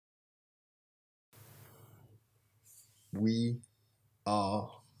We are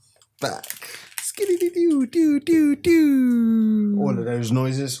back. Skiddy-doo-doo-doo-doo. All of those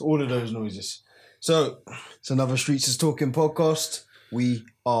noises. So, it's another Streets is Talking podcast. We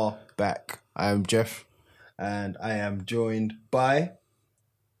are back. I am Jeff, and I am joined by...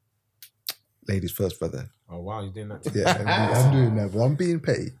 Ladies first, brother. Oh wow, you're doing that too? Yeah, I'm doing that, but I'm being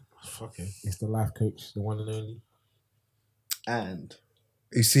paid. Okay. It's the life coach, the one and only. And...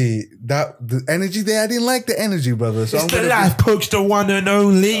 You see, the energy there, I didn't like the energy, brother. So It's the life coach, the one and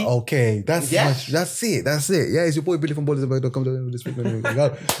only. Okay, that's it. Yeah, it's your boy Billy from Ballisburg.com. This week,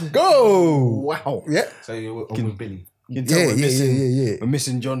 go! Wow. Yeah. So you're with Billy. You can tell Yeah. we're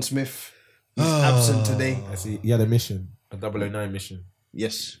missing John Smith. He's absent today. I see. He had a mission, a 009 mission.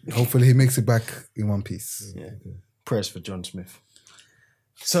 Yes. Hopefully he makes it back in one piece. Yeah. Prayers for John Smith.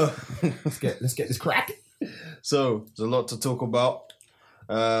 So, let's get this crack. So, there's a lot to talk about.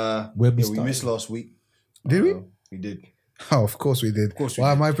 We missed last week. Did we? We did. Oh, of course we did. Course we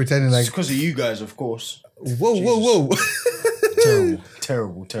Why did. am I pretending like... It's because of you guys, of course. Whoa.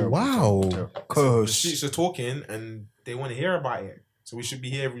 Terrible. Wow. Terrible. The Co-host. streets are talking and they want to hear about it. So we should be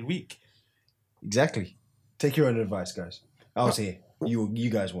here every week. Exactly. Take your own advice, guys. I was here. You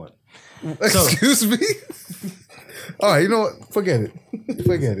guys weren't. Excuse me? All right, you know what? Forget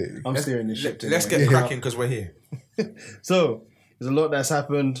it. I'm steering this ship today. Let's get cracking because we're here. So, there's a lot that's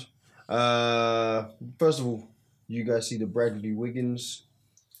happened. First of all, you guys see the Bradley Wiggins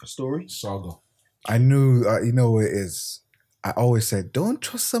story? Saga. I knew, you know what it is. I always said, don't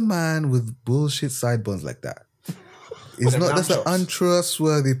trust a man with bullshit sideburns like that. It's Them not, that's an lamb chops.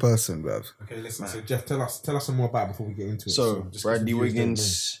 untrustworthy person, bruv. Okay, listen. So Jeff, tell us some more about it before we get into it. So, just Bradley because the viewers don't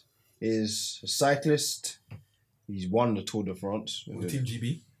Wiggins is a cyclist. He's won the Tour de France. know. With Team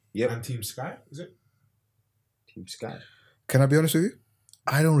GB. Yep. And Team Sky, is it? Team Sky. Can I be honest with you?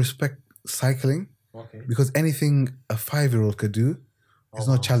 I don't respect cycling Okay. because anything a 5-year-old could do is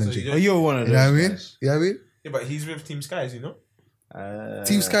wow. not challenging. So Oh, you're one of You those know what I mean? guys. You know what I mean? Yeah, but he's with Team Sky, is he not?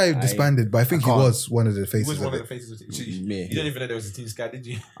 Team Sky disbanded, but I think he can't. was one of the He faces was one of of it. the faces of the Yeah. team. You don't even know there was a Team Sky, did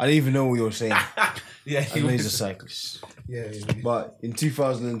you? I didn't even know what you were saying. Yeah, I he know he's a was. cyclist. Yeah. But in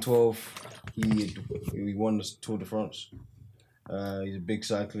 2012, he won the Tour de France. He's a big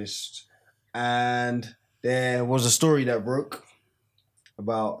cyclist. And there was a story that broke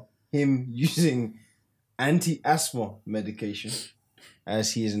about him using anti-asthma medication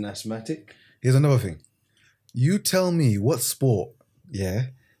as he is an asthmatic. Here's another thing. You tell me what sport,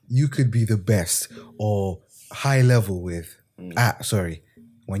 you could be the best or high level with.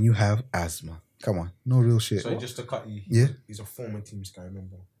 When you have asthma. Come on, no real shit. So just to cut you, Yeah. he's a former Team Sky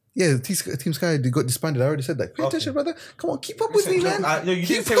member. Yeah, Team Sky they got disbanded. I already said that. Pay attention, brother. Come on, keep up with me, man. No, you Keep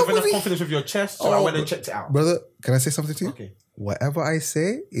didn't say up with enough me. confidence with your chest, so I went and checked it out. Brother, can I say something to you? Okay. Whatever I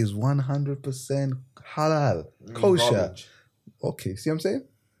say is 100% halal, kosher. Garbage. Okay, see what I'm saying?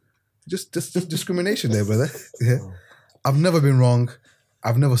 Just discrimination there, brother. Yeah. I've never been wrong.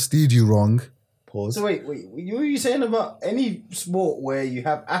 I've never steered you wrong. Pause. So wait, what were you saying about any sport where you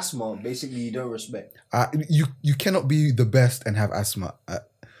have asthma, basically you don't respect? You cannot be the best and have asthma at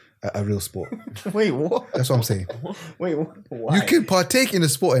a real sport. Wait, what? That's what I'm saying. Wait, why? You can partake in a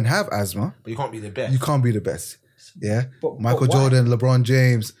sport and have asthma. But you can't be the best. You can't be the best. Yeah? But Michael why? Jordan, LeBron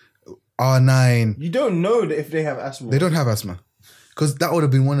James, R9. You don't know that if they have asthma. They don't have asthma. Because that would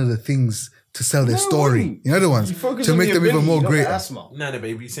have been one of the things to sell their No, it story. wouldn't. You know the ones? You focus To on make the them even ability, more not the great. asthma. No, but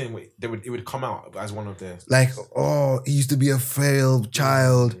he'd be saying it would come out as one of the. Like, he used to be a frail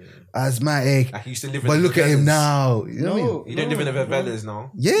child, asthmatic. Like he used to live in But the look at him favelas. now. You know what I mean? You don't live in the favelas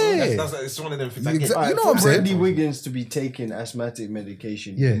now. Yeah. It's one of them things. Exactly. Alright, You know for what I'm saying? Bradley Wiggins to be taking asthmatic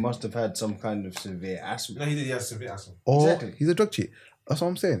medication, Yeah. he must have had some kind of severe asthma. No, he did. He has severe asthma. Or Exactly. he's a drug cheat. That's what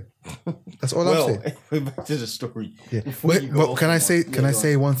I'm saying. That's all I'm saying. We're back to the story. Yeah. Before you go But off can on I one. say Yeah, can I go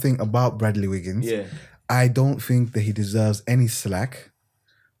say on. one thing about Bradley Wiggins? Yeah. I don't think that he deserves any slack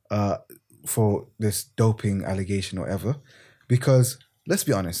for this doping allegation or whatever. Because let's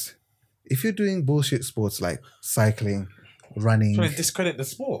be honest, if you're doing bullshit sports like cycling, running, Trying to discredit the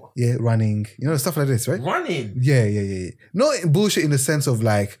sport. running, stuff like this, right? Running. Yeah. Not bullshit in the sense of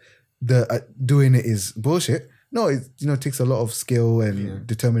like the doing it is bullshit. No, it takes a lot of skill and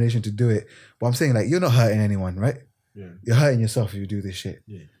determination to do it. But I'm saying like you're not hurting anyone, right? Yeah. You're hurting yourself if you do this shit.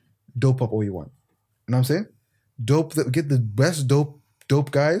 Yeah. Dope up all you want. You know what I'm saying? Get the best dope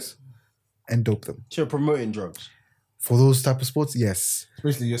guys and dope them. So you're promoting drugs. For those type of sports, yes.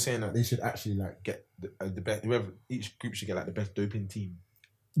 Basically, you're saying that they should actually like get the best. Whoever each group should get like the best doping team.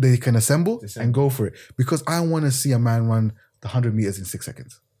 They can assemble and go for it. Because I want to see a man run the 100 meters in 6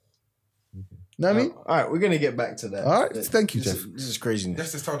 seconds. Know what I mean? All right, we're going to get back to that. All right, thank you, This Jeff. This is craziness.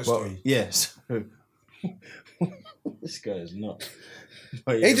 Let's just tell the But, story. yes. This guy is nuts.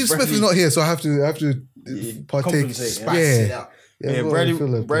 But yeah, Agent Smith Bradley- is not here, so I have to Yeah, partake. compensate, yeah. Yeah, Yeah, I've got Bradley, to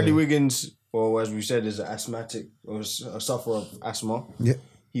fill up, Bradley yeah. Wiggins, or as we said, is an asthmatic or a sufferer of asthma. Yeah.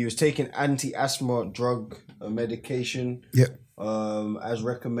 He was taking anti-asthma drug medication Yeah. as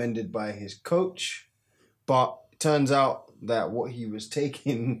recommended by his coach. But it turns out that what he was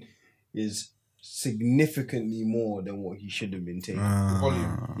taking is significantly more than what he should have been taking.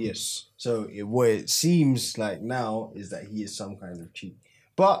 Volume. Yes. So what it seems like now is that he is some kind of cheat.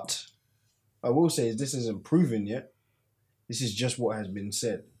 But I will say is this isn't proven yet. This is just what has been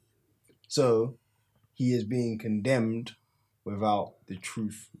said. So he is being condemned without the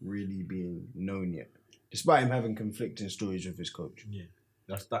truth really being known yet, despite him having conflicting stories with his coach. Yeah,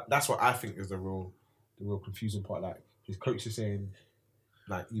 that's what I think is the real confusing part. Like his coach is saying,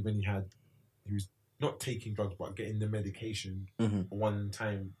 like even he was not taking drugs but getting the medication one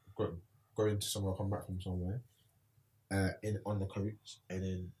time, going to somewhere, come back from somewhere, on the coach, and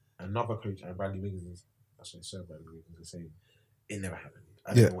then another coach and Bradley Wiggins, that's what Sir Bradley Wiggins is saying, it never happened.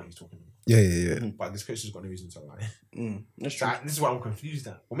 I don't know what he's talking about. Yeah. But this coach has got no reason to lie. That's So true. this is what I'm confused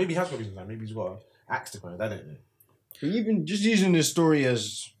at. Or maybe he has got reasons to lie. Maybe he's got to axe the client. I don't know. But even just using this story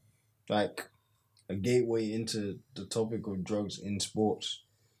as like a gateway into the topic of drugs in sports,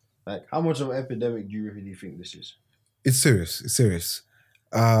 like how much of an epidemic do you really think this is? It's serious. It's serious.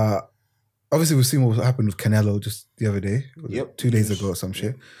 Obviously, we've seen what happened with Canelo just the other day. Was it Yep. 2 days ago or some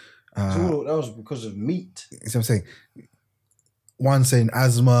shit. So that was because of meat. You see what I'm saying? One saying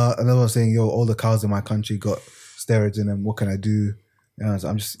asthma, another one saying, yo, all the cows in my country got steroids in them. What can I do? You know, so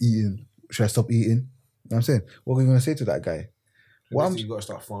I'm just eating. Should I stop eating? You know what I'm saying? What are we going to say to that guy? What I'm- You've got to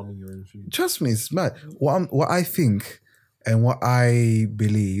start farming your own food. Trust me, it's mad. What I think and what I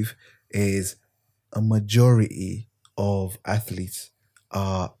believe is a majority of athletes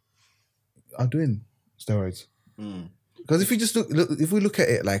are doing steroids. Because if you just if we look at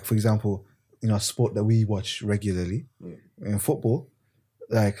it, like for example, you know, a sport that we watch regularly in football,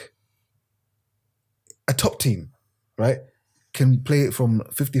 like a top team, right, can play it from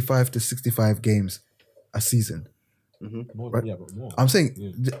 55 to 65 games a season. More, Right. Yeah, but more. I'm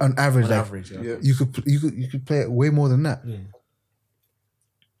saying on average, On like average, yeah. Yeah. you could play it way more than that. Yeah.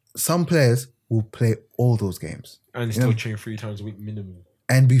 Some players will play all those games And You still know- train 3 times a week minimum.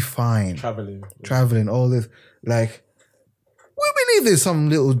 and be fine. Traveling. All this, like, we believe there's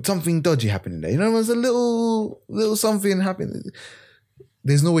something dodgy happening there. You know, there's a little something happening.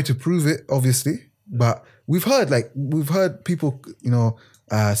 There's no way to prove it, obviously, but we've heard people, you know,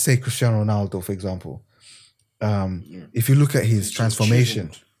 say Cristiano Ronaldo, for example. If you look at his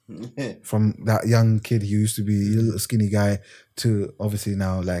transformation from that young kid who used to be a little skinny guy to obviously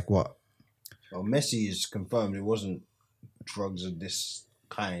now like what? Well, Messi is confirmed it wasn't drugs of this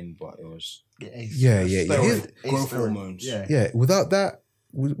kind, but it was Yeah. steroid growth hormones. Yeah. Yeah, without that,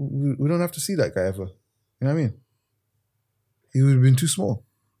 we don't have to see that guy ever. You know what I mean? He would have been too small.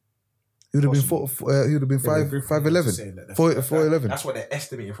 He would have been he would have been 5'11", 4'11". That's what they're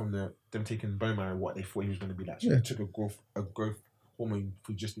estimating from them taking bone marrow, what they thought he was going to be like. So Yeah. they took a growth hormone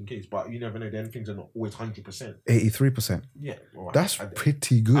for just in case. But you never know. Then things are not always 100%. 83%. Yeah. Well, That's I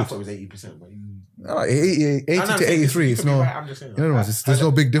pretty I good. thought it was 80%. But 80 to 83. It's no. I'm just saying. You know what? There's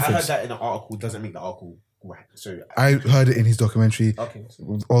no big I difference. heard that in an article. Doesn't make the article right. So I heard it in his documentary. okay.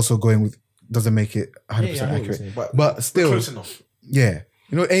 Also going with doesn't make it 100% accurate. But still, close enough. yeah.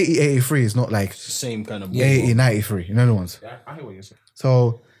 You know, 80, 83 is not like It's the same kind of 80, 93. You know the ones. Yeah, I hear what you're saying.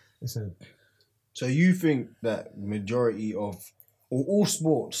 So Listen, So you think that majority of or all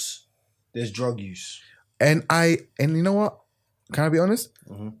sports there's drug use? and you know what? Can I be honest?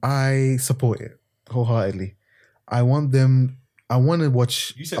 I support it wholeheartedly. I want to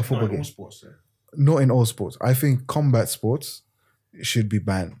watch you a said football no in all game. sports. Though. Not in all sports. I think combat sports should be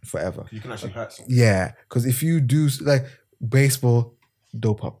banned forever. You can actually hurt someone. Yeah, because if you do like baseball,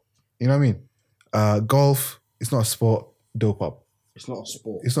 dope up. You know what I mean? Golf, it's not a sport. Dope up. It's not a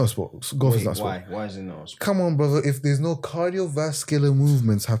sport. It's not a sport. Golf is Wait, not a sport. why? Why is it not a sport? Come on, brother. If there's no cardiovascular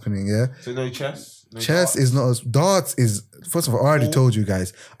movements happening, yeah. So no chess. No Chess darts? is not darts is first of all, I already told you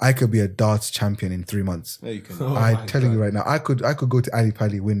guys, I could be a darts champion in 3 months. No, you can. Oh I'm my telling you God. right now, I could go to Ali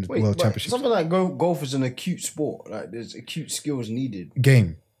Pali, win the Wait, world but championship. something like golf is an acute sport. Like there's acute skills needed.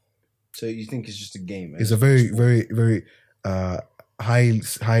 Game. So you think it's just a game? It's a very, very, very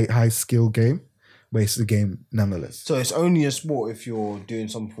high skill game, but it's a game nonetheless. So it's only a sport if you're doing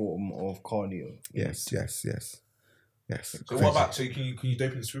some form of cardio. Yes. So what about? So can you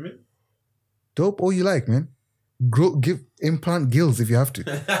dope in swimming? Dope all you like, man. Implant gills if you have to.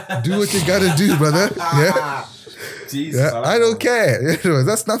 Do what you gotta do, brother. Yeah. Jesus. Yeah, I don't care. You know,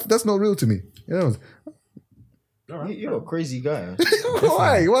 that's not real to me. You know, You're a crazy guy.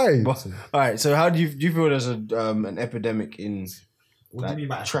 Why? But, all right. So how do you feel there's an epidemic in What do you mean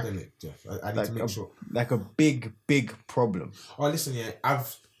by track- academic, Jeff? I need like to make sure. like a big problem? Oh, listen, yeah, I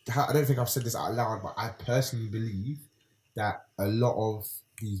don't think I've said this out loud, but I personally believe that a lot of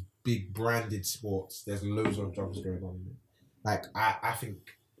these big branded sports, there's loads of drugs going on. Like I think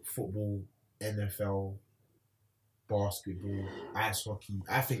football, NFL, basketball, ice hockey.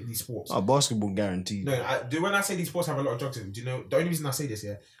 I think these sports. Oh, basketball guaranteed. No, when I say these sports have a lot of drugs in them, do you know the only reason I say this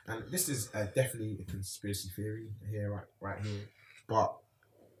here, and this is definitely a conspiracy theory here, right here, but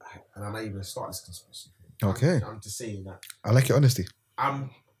and I'm not even start this conspiracy theory. Okay. I'm just saying that I like your honesty. I'm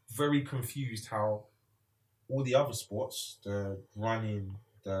very confused how all the other sports, the running,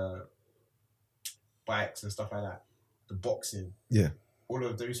 the bikes and stuff like that, the boxing, Yeah. all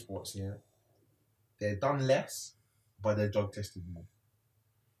of those sports, yeah, they're done less, but they're drug tested more.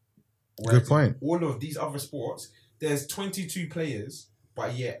 Good point. All of these other sports, there's 22 players,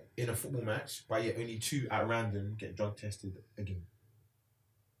 but yet in a football match, but yet only 2 at random get drug tested again.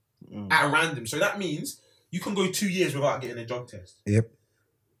 At random. So that means you can go 2 years without getting a drug test. Yep.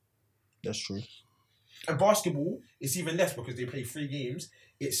 That's true. And basketball, it's even less because they play 3 games.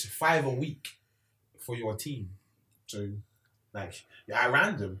 It's 5 a week for your team. So, like, you're at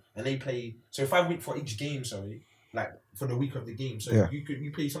random. And they play, so 5 a week for each game, sorry. Like, for the week of the game. So, Yeah.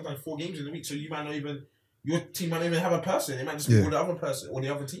 you play sometimes 4 games in a week. So, you might not even, your team might not even have a person. It might just be all the other person or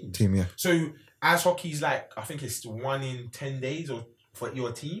the other team. Team, yeah. So, ice hockey's like, I think it's 1 in 10 days or for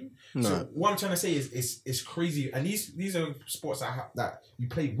your team. No. So, what I'm trying to say is it's crazy. And these are sports that you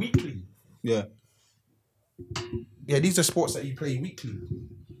play weekly. Yeah. Yeah, these are sports that you play weekly.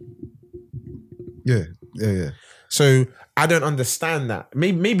 Yeah. So I don't understand that.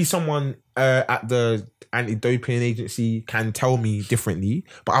 Maybe someone at the anti-doping agency can tell me differently,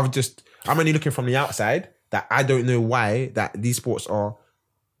 but I'm only looking from the outside that I don't know why that these sports are.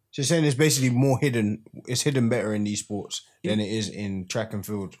 So you're saying it's basically more hidden. It's hidden better in these sports than it is in track and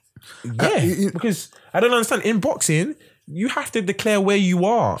field. Yeah, because I don't understand. In boxing, you have to declare where you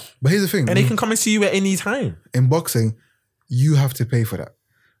are, But here's the thing. and they can come and see you at any time. In boxing, you have to pay for that.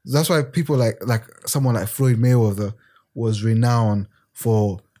 That's why people like someone like Floyd Mayweather was renowned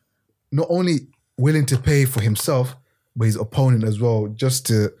for not only willing to pay for himself, but his opponent as well, just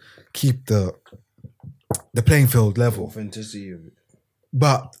to keep the playing field level. Authenticity of it.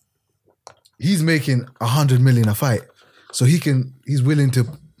 But he's making 100 million a fight, so he's willing to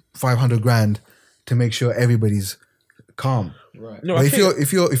 500 grand to make sure everybody's calm. Right. No, But I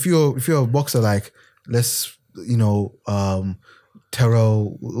if you're a boxer, like let's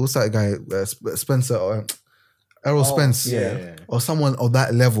Terrell, what's that guy? Spencer or Errol Spence, yeah. or someone of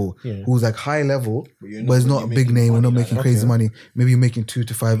that level who's like high level, but it's not a you're big making name. We're not money making like crazy money. Maybe you're making 2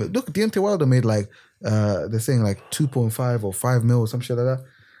 to 5. Look, Deontay Wilder made like they're saying like 2.5 or 5 mil or some shit like that.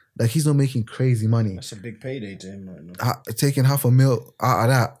 Like he's not making crazy money. That's a big payday to him right now. Taking half a mil out of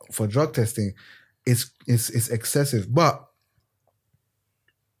that for drug testing, it's excessive, but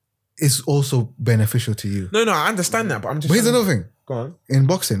it's also beneficial to you. No, I understand that, but I'm just. But here's another thing. Go on. In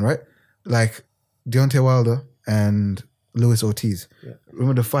boxing, right? Like Deontay Wilder and Luis Ortiz. Yeah.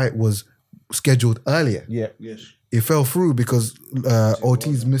 Remember the fight was scheduled earlier. Yeah. Yes. It fell through because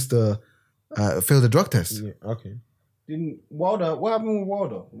Ortiz failed the drug test. Yeah. Okay. Didn't Wilder? What happened with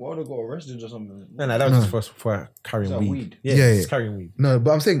Wilder? Wilder got arrested or something. No, that was just for carrying Is that weed. weed? Yeah, He's carrying weed. No,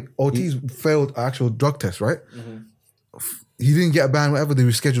 but I'm saying Ortiz failed actual drug test, right? He didn't get a ban, whatever, they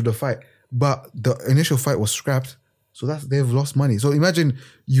rescheduled the fight. But the initial fight was scrapped. So they've lost money. So imagine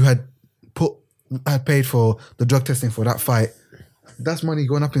you had paid for the drug testing for that fight. That's money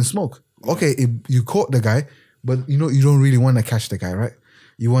going up in smoke. Okay, you caught the guy, but you don't really want to catch the guy, right?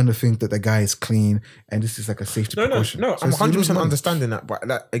 You want to think that the guy is clean and this is like a safety precaution. No, So I'm it's- you lose 100% money. understanding that.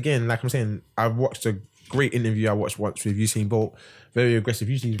 But again, like I'm saying, I've watched a great interview I watched once with Usain Bolt. Very aggressive.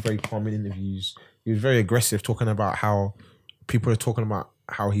 Usually he's very calm in interviews. He was very aggressive talking about how people are talking about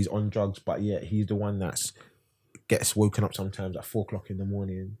how he's on drugs, but yet he's the one that gets woken up sometimes at 4 o'clock in the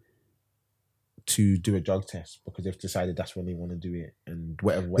morning to do a drug test because they've decided that's when they want to do it and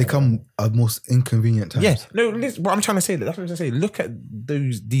whatever. They come at most inconvenient times. Yeah, no. Listen, what I'm trying to say, that's what I'm trying to say. Look at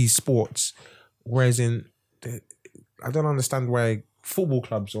these sports, whereas I don't understand why football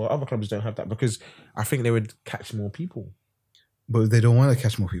clubs or other clubs don't have that because I think they would catch more people. But they don't want to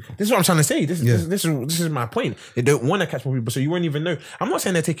catch more people. This is what I'm trying to say. This is my point. They don't want to catch more people, so you won't even know. I'm not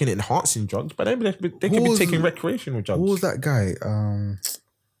saying they're taking enhancing drugs, but they could be taking recreational drugs. Who was that guy?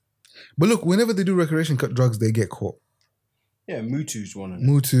 But look, whenever they do recreational drugs, they get caught. Yeah, Mutu's one of them.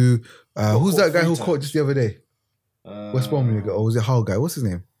 Mutu. Who's that guy who 3 caught just the other day? West Brom nigga, or was it Hull guy? What's his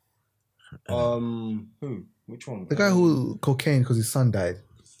name? Who? Which one? The guy who cocaine because his son died.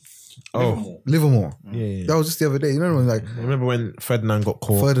 Livermore. Livermore. Yeah. That was just the other day. You know, like Remember when Ferdinand got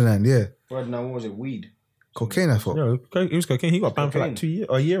caught? Ferdinand. Yeah, Ferdinand, what was it? Weed. cocaine. I thought. No, he was cocaine. He got banned for Cocaine. like 2 years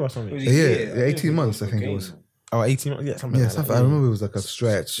or a year or It something. was Yeah, I think 18 months, I think it cocaine. was. Oh, 18 months. Yeah, something Yeah, like something. that. I remember it was like a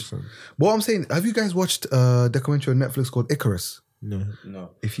stretch. But what I'm saying, have you guys watched a documentary on Netflix called Icarus? No.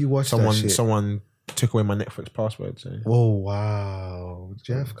 No. If you watch Someone that shit, someone took away my Netflix password. So. oh wow,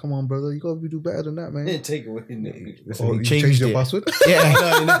 Jeff, come on, brother, you gotta do better than that, man. Didn't take away Netflix. Listen, Oh, he you changed changed your it. password?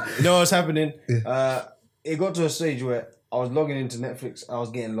 Yeah. You know what's happening? It got to a stage where I was logging into Netflix. I was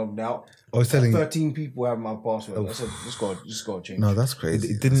getting logged out. I was telling you. 13 people have my password. I said, just got to change. No, that's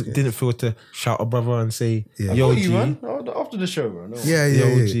crazy. It didn't feel to shout a brother and say, Yeah. "Yo, What you, G." man? After the show, bro. No. Yeah.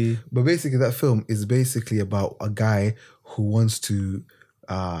 Yo, G. But basically, that film is basically about a guy who wants to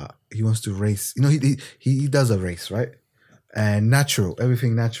race. You know, he does a race, right? And natural,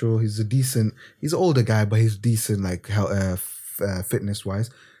 everything natural. He's an older guy, but he's decent, like how fitness wise.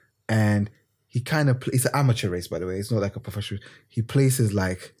 And he kind of it's an amateur race, by the way. It's not like a professional. He places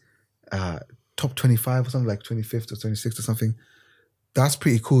like top 25 or something, like 25th or 26th or something. That's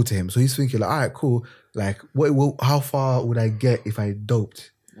pretty cool to him. So he's thinking like, all right, cool. Like, how far would I get if I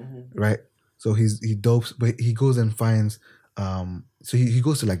doped? Right? So he dopes, but he goes and finds. So he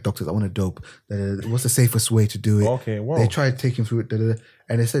goes to like doctors. I want to dope. What's the safest way to do it? Okay, wow. They try to take him through it,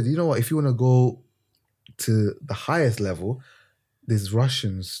 and they said, you know what? If you want to go to the highest level, there's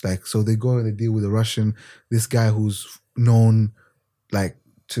Russians. Like, so they go and they deal with a Russian, this guy who's known like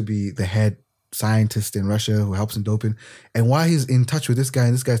to be the head scientist in Russia who helps in doping. And while he's in touch with this guy,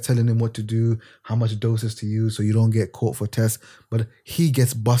 and this guy's telling him what to do, how much doses to use, so you don't get caught for tests, but he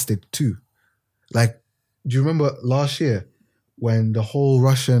gets busted too. Like, do you remember last year when the whole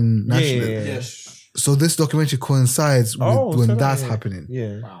Russian national? Yeah. Yes. So this documentary coincides with when that's happening.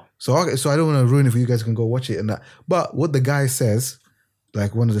 Yeah. Wow. So I don't want to ruin it for you guys can go watch it and that. But what the guy says,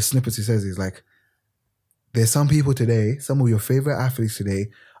 like one of the snippets he says is like, there's some people today, some of your favorite athletes today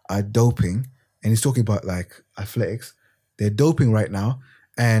are doping, and he's talking about like athletics. They're doping right now,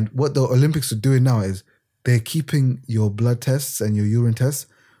 and what the Olympics are doing now is they're keeping your blood tests and your urine tests.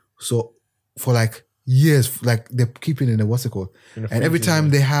 So for like years, like they're keeping it in what's it called? And every time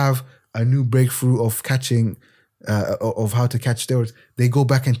they have a new breakthrough of catching, of how to catch steroids, they go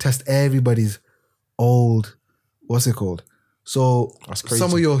back and test everybody's old, what's it called? So That's crazy.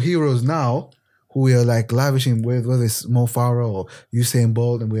 some of your heroes now, who we are like lavishing with, whether it's Mo Farah or Usain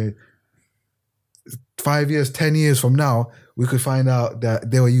Bolt, and we're 5 years, 10 years from now, we could find out that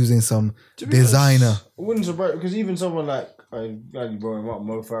they were using some To be designer. honest, it wouldn't surprise because even someone like I'm glad you brought him up,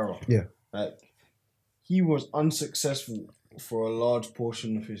 Mo Farah. Yeah. Like he was unsuccessful for a large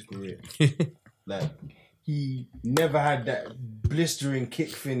portion of his career. Like he never had that blistering kick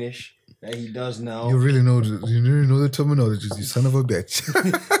finish that he does now. You really know the terminologies, you son of a bitch.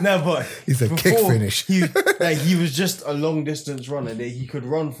 No, but It's a kick before, finish. He was just a long distance runner. That he could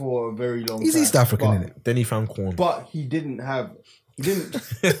run for a very long He's time. East African, but, innit? Then he found corn. But he didn't have. He didn't.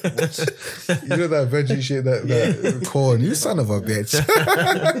 You know that veggie shit, that corn. You son of a bitch.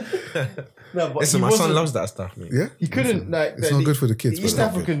 No, but Listen, he my son wasn't- loves that stuff, mate. Yeah? He couldn't like. It's not good for the kids, The but East it's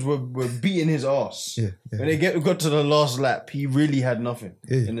not good. Africans were beating his ass. Yeah, When they got to the last lap, he really had nothing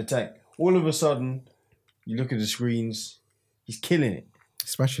Yeah. in the tank. All of a sudden, you look at the screens. He's killing it,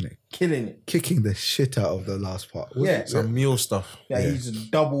 Smashing it. killing it. Kicking the shit out of the last part. Yeah, Some mule stuff. yeah. He's a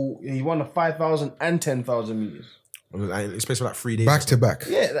double. He won the 5,000 and 10,000 meters. Especially like 3 days. Back to back.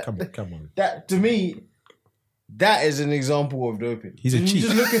 Yeah, that, Come on. that to me, that is an example of doping. He's a When you cheat.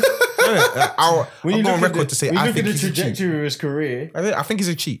 just look at I'll when you go look on at record the, to say when you I look think at the he's a cheat. trajectory of his career. I think he's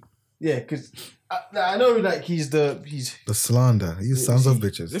a cheat. Yeah, because I know like he's The slander. You sons of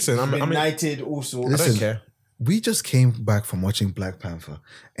bitches. Listen, I mean, United also. I Listen, don't care. We just came back from watching Black Panther,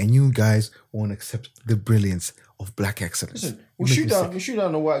 and you guys won't accept the brilliance of black excellence. Listen, You we make shoot me down. sick. We shoot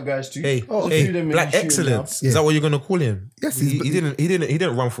down the white guys too. Hey, There's a hey, few of them in black the shooting excellence. now. Is that what you're gonna call him? Yes, he he's-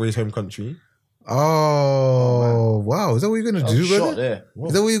 didn't run for his home country. Oh, wow. Is that what you're going to now. do, Shot brother? there.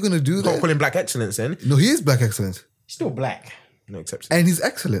 Is that what you're going to do? You can't There? call him black excellence then. No, he is black excellence. He's still black. No exception. And he's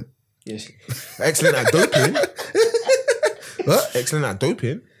excellent. Yes. Excellent at doping. What? Excellent at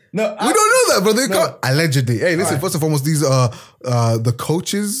doping. No, We don't know that, brother. You can't. Allegedly. Hey, listen, first and foremost, these are the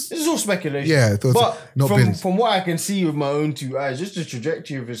coaches. This is all speculation. Yeah, those- but not from bins. from what I can see with my own two eyes, just the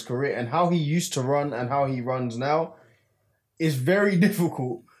trajectory of his career and how he used to run and how he runs now, is very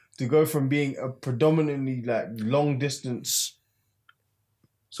difficult to go from being a predominantly like long distance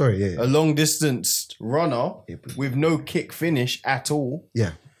Sorry, yeah. runner with no kick finish at all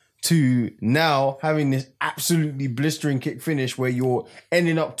Yeah. to now having this absolutely blistering kick finish where you're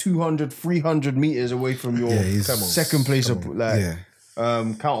ending up 200, 300 meters away from your second place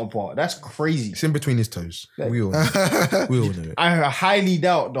counterpart. That's crazy. It's in between his toes. We all know it. I highly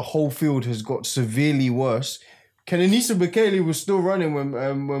doubt the whole field has got severely worse. Kenenisa Bekele was still running when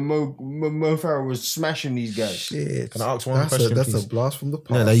Mo Farah was smashing these guys. Shit. Can I ask one question, That's please? a blast from the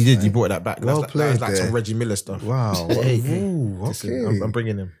past. No, you did. man. You brought that back. Well That's played like there. some Reggie Miller stuff. Wow. Hey, Ooh, listen, okay. I'm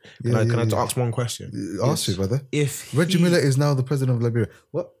bringing him. Yeah, Can I yeah. ask one question? Ask you, brother. If Reggie he- Miller is now the president of Liberia.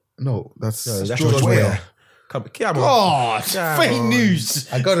 What? No, that's that's George Weah. Weah. Come on. Oh, Come fake on.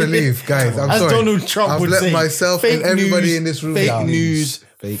 news. I gotta leave, guys. I'm As sorry. Donald Trump I've would let say, myself and everybody in this room fake down. news,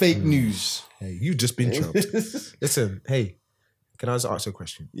 Fake fake news. news. Hey, you've just been chopped. Listen, hey, can I just ask you a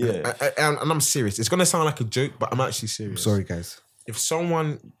question? Yeah. And I'm serious. It's gonna sound like a joke, but I'm actually serious. Sorry, guys.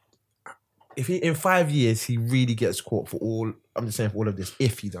 If he in 5 years he really gets caught for all, I'm just saying for all of this,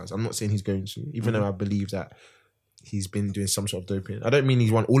 if he does, I'm not saying he's going to, even though I believe that he's been doing some sort of doping. I don't mean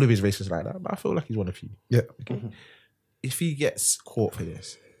he's won all of his races like that, but I feel like he's won a few. Yeah. Okay. If he gets caught for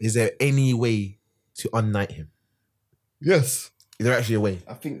this, is there any way to unnight him? Yes. Is there actually a way?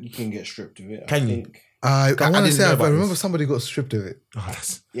 I think you can get stripped of it. Can you? think. I want to didn't say, know I about remember this. somebody got stripped of it. Oh,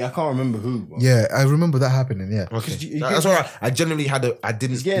 that's Yeah, I can't remember who. But Yeah, I remember that happening. Yeah. okay. you That's all right. I genuinely I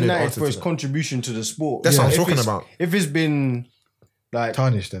didn't He's getting know the knighted answer for to his that. contribution to the sport. That's what I'm If talking it's- about. If it's been like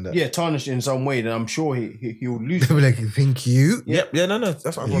Tarnished and that. tarnished in some way, then I'm sure he'll lose. They were like, thank you. Yep. Yeah. No. That's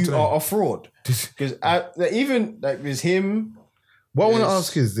what I want to You know. are a fraud because even like with him. What I want to Yes.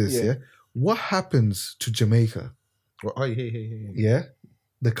 ask is this, Yeah. yeah? What happens to Jamaica, Oh, hey. yeah?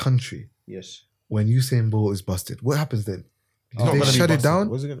 The country, Yes. when Usain Bolt is busted? What happens then? He's Do not they gonna be shut it busted. down?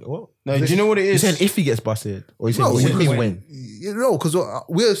 What's it gonna, what? No, do you know what it You is? saying if he gets busted, or you saying No, what you because- mean when? You know, because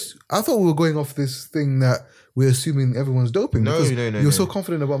I thought we were going off this thing that we're assuming everyone's doping. No, because no, You're so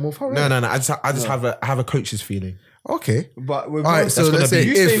confident about Mo Farah. No. I just have a coach's feeling. Okay. But with All right, both- so That's let's say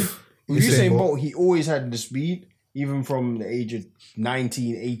gonna Usain, if with Usain Usain Bolt- Bolt, he always had the speed, even from the age of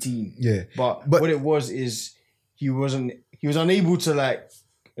 19, 18. Yeah. But But- what it was is he was unable to like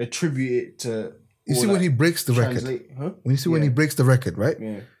attribute it to. You or, see when like, he breaks the record. translate, huh? When you see when Yeah. he breaks the record, right?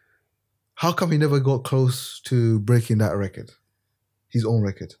 Yeah. How come he never got close to breaking that record? His own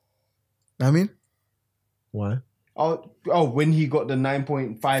record. Know what I mean? Why? When he got the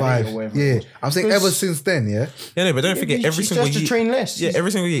 9.58 Five. or whatever. it Yeah. was. I'm saying Because- ever since then, yeah? Yeah, no, but don't Yeah, forget he every just single has to year. train less. Yeah, He's-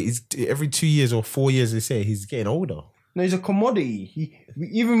 every single year. Every 2 years or 4 years, they say he's getting older. No, he's a commodity.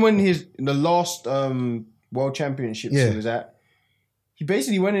 Even when the last world championships Yeah. he was at, he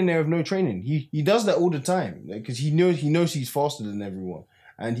basically went in there with no training. He does that all the time because he knows he's faster than everyone,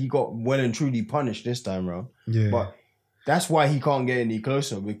 and he got well and truly punished this time around. Yeah. But that's why he can't get any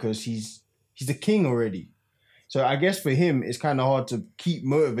closer because he's the king already. So I guess for him, it's kind of hard to keep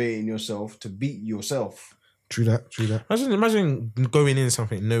motivating yourself to beat yourself. True that. Imagine going in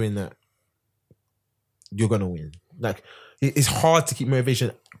something knowing that you're gonna win. Like it's hard to keep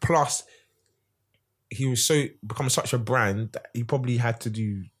motivation. Plus, he was become such a brand that he probably had to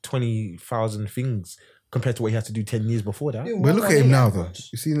do 20,000 things compared to what he had to do 10 years before that. But look at him now, though.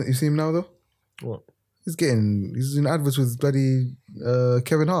 You see him now, though? What? He's in adverts with bloody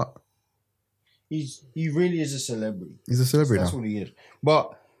Kevin Hart. He really is a celebrity. He's a celebrity That's now. what he is.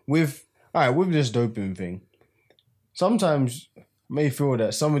 But with this doping thing, sometimes I may feel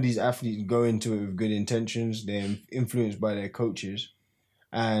that some of these athletes go into it with good intentions. They're influenced by their coaches,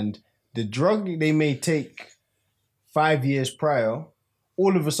 and the drug they may take 5 years prior,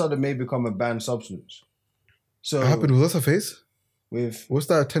 all of a sudden may become a banned substance. So What happened with what's her face? with What's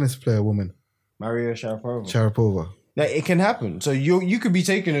that tennis player woman? Maria Sharapova. Sharapova. Like, it can happen. So you could be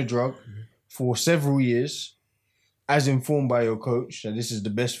taking a drug for several years, as informed by your coach that this is the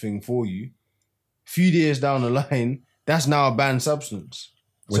best thing for you. Few years down the line, that's now a banned substance.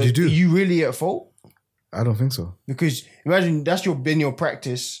 What do you do? Are you really at fault? I don't think so. Because imagine that's been your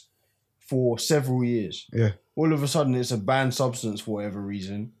practice for several years. Yeah. All of a sudden, it's a banned substance for whatever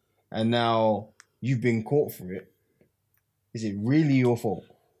reason, and now you've been caught for it. Is it really your fault?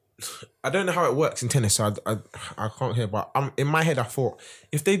 I don't know how it works in tennis, so I can't hear. But in my head, I thought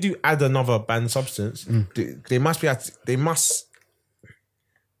if they do add another banned substance, they must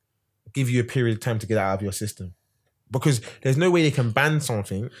give you a period of time to get out of your system, because there's no way they can ban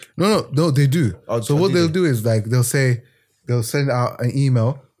something. No, they do. Oh, so oh, what do they'll they? do is they'll send out an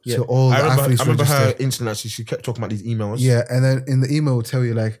email to all the I athletes remember her registered. incident. Actually, she kept talking about these emails. Yeah, and then in the email will tell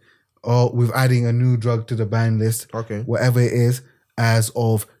you like, oh, we're adding a new drug to the ban list. Okay. Whatever it is, as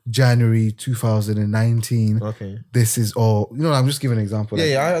of January 2019. Okay. This is all. I'm just giving an example. Yeah,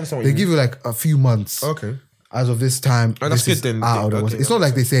 like, yeah, I understand what They you give you like a few months. mean. Okay. as of this time, Oh, that's this good is then. out of the Okay, way. It's that not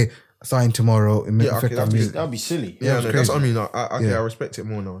like they say starting tomorrow. It may Yeah, okay, affect our that'd be- music. That'd be silly. Yeah, it's no, that's what I crazy. mean. Okay, Yeah. I respect it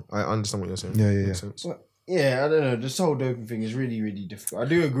more now. I understand what you're saying. Yeah, yeah, Makes yeah. sense. Yeah, I don't know. This whole doping thing is really, really difficult. I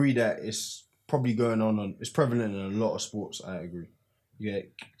do agree that it's probably going on. It's prevalent in a lot of sports. I agree. Yeah,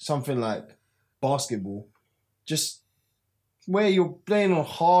 something like basketball, just where you're playing on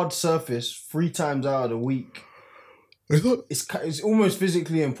hard surface 3 times out of the week. It's almost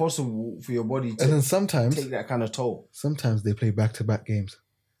physically impossible for your body And then to sometimes take that kind of toll. they play back-to-back games.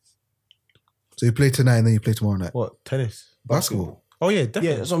 So you play tonight and then you play tomorrow night. What, tennis? Basketball. Oh, yeah, definitely.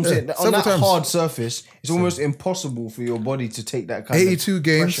 Yeah, that's what I'm Yeah, saying. On several that times. hard surface, it's almost impossible for your body to take that kind 82 of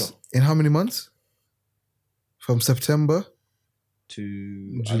games pressure. in how many months? From September,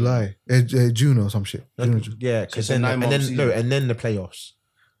 To July, June or some shit. June or Ju- Yeah, it's because a then, 9-month season. and then the playoffs.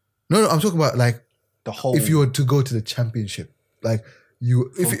 No, I'm talking about like the whole. if you were to go to the championship, like you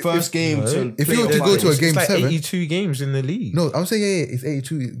from first game no. to if you were to playoff go to a finals. game it's like 7. 82 games in the league. No, I'm saying yeah, it's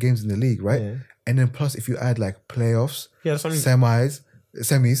 82 games in the league, right? Yeah, And then plus if you add like playoffs, yeah that's what I mean.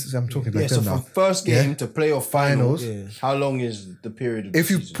 semis. I'm talking like Yeah, so them from now. first game to playoff finals, Finals. how long is the period of If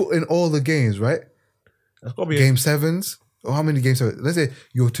the you season? put in all the games, right? That's got to be Game 7s, or how many games? Let's say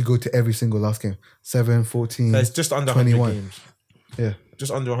you were to go to every single last game. 7, 14. it's just under 21. 100 games. Yeah.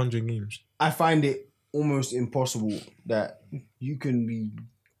 Just under 100 games. I find it almost impossible that you can be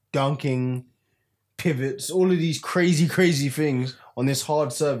dunking, pivots, all of these crazy, crazy things on this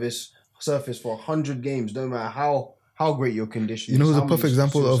hard surface for 100 games, no matter how great your condition You know is. who's a how many perfect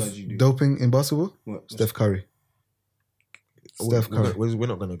example of suicides you do. doping in basketball? What? Steph Curry. Steph Curry. We're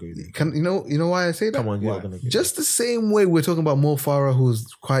not going to go there. Can you know why I say that? Come on, you're Why? not going to go Just the same way we're talking about Mo Farah, who's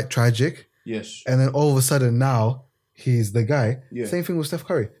quite tragic, Yes. and then all of a sudden now he's the guy. Yeah. Same thing with Steph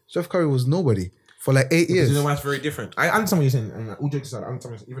Curry. Steph Curry was nobody for like 8 years. You know why it's very different? I understand what you're saying. And all jokes aside, I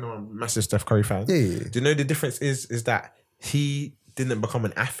understand what you're saying, even though I'm a massive Steph Curry fan. Yeah, yeah, yeah. Do you know the difference is that he didn't become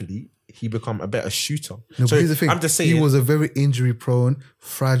an athlete, he become a better shooter. No, so but here's the thing. I'm just saying he was a very injury-prone,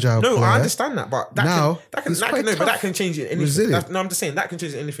 fragile no, player. I understand that, but that Now, can he's that quite can, no, but that tough, can change it. Anything. resilient. No, I'm just saying that can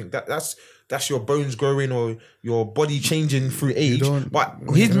change anything. That's your bones growing or your body changing through age. don't- But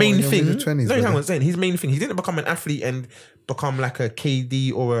when his you're main in your thing, mid-20s, no, hang brother. on, saying his main thing. He didn't become an athlete and become like a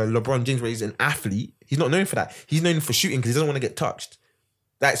KD or a LeBron James, where he's an athlete. He's not known for that. He's known for shooting because he doesn't want to get touched.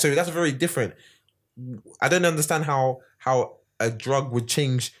 Like, so that's very different. I don't understand how a drug would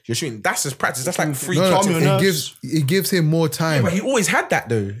change your shooting. That's just practice. That's like free. No, Calm your nerves. it gives him more time. But he always had that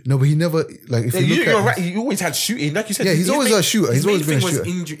though. No, but he never like if Yeah, you look you're at right. He always had shooting, like you said. Yeah, he's his always a shooter. his He's always main been a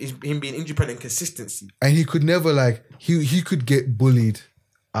thing was shooter. is him being injury prone and consistency. and he could never like he could get bullied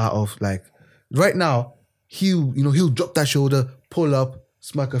out of like right now he'll drop that shoulder, pull up,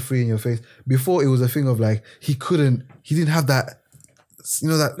 smack a free in your face. Before it was a thing of like he didn't have that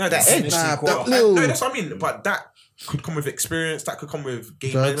that No, that edge. snap, Well, that little No, that's what I mean. But that could come with experience. That could come with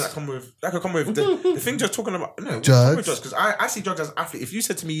game. Drugs. That could come with the thing you're talking about. No, Drugs. Because I see drugs as an athlete. If you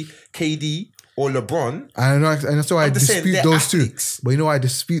said to me KD or LeBron, I know, and that's why I I'm just saying dispute they're those athletes. two. But you know why I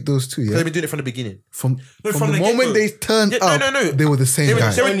dispute those two, yeah? they've been doing it from the beginning. From No, the from the moment get-go. they turned Yeah, up, no. they were the same They were-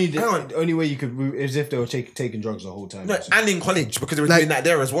 guy. they were- Only hang on. the only way you could is if they were taking drugs the whole time. No, and in college because they were Like- doing that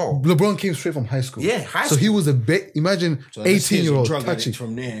there as well. LeBron came straight from high school. Yeah, high So he school. was a bit. Imagine So unless he was a 18-year-old drug addict touching.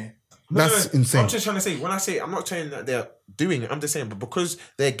 from there. That's insane. I'm just trying to say, when I say, I'm not saying that they're doing it, I'm just saying, but because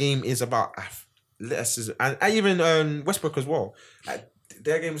their game is about athleticism, and even Westbrook as well,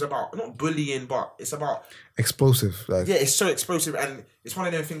 their game is about, not bullying, but it's about, Explosive. Like yeah, it's so explosive, and it's one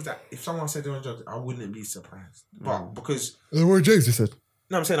of them things that if someone said they're on drugs, I wouldn't be surprised. But because, LeBron James, you said.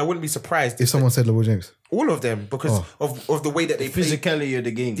 no, I'm saying I wouldn't be surprised If someone said LeBron James. all of them, because of the way that they play. Physicality of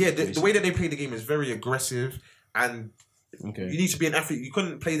the game. Yeah, the way that they play the game is very aggressive, and Okay. you need to be an athlete. You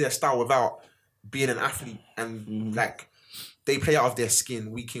couldn't play their style without being an athlete, and like they play out of their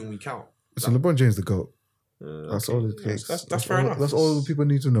skin week in, week out. So LeBron James the GOAT. That's all it takes. That's fair all, enough. That's all people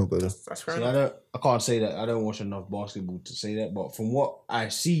need to know, brother. That's fair See, enough. I can't say that. I don't watch enough basketball to say that. But from what I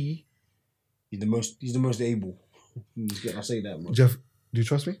see, he's the most able. I say that much. Jeff, do you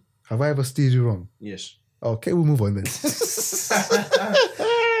trust me? Have I ever steered you wrong? Yes. Okay, we'll move on then.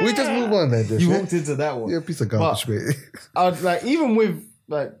 We just move on then. Jeff, You yeah? walked into that one. You're a piece of garbage, mate. I'd like even with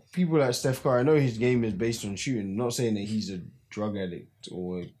like people like Steph Curry. I know his game is based on shooting. I'm not saying that he's a drug addict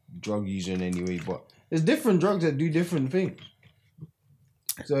or a drug user in any way, but there's different drugs that do different things.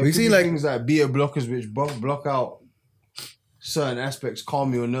 So We it see, see like- things like beta blockers, which block out certain aspects,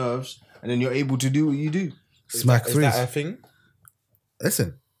 calm your nerves, and then you're able to do what you do. Smack Is threes. that a thing?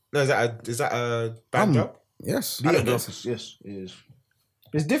 Listen, No, is that a bad job? yes. Beta don't know. blockers, yes, it is.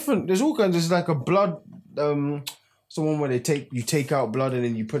 There's different. There's all kinds. There's like a blood. It's the one where you take out blood and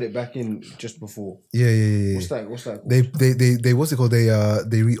then you put it back in just before. Yeah. What's that called? They what's it called? They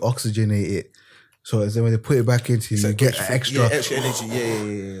reoxygenate it. So then when they put it back into you, get extra. Yeah, extra energy.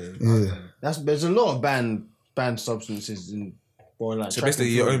 Yeah. There's a lot of banned substances in. Or like So basically,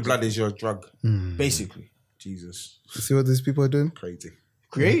 your own blood is your drug. Basically, Jesus. You see what these people are doing? Crazy.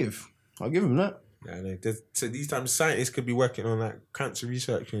 creative. I'll give them that. Yeah, I know. So these times, scientists could be working on like cancer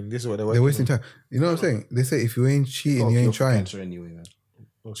research, and this is what they're working They're wasting on. time. You know what I'm saying? They say if you ain't cheating, you ain't trying. Cancer anyway, man.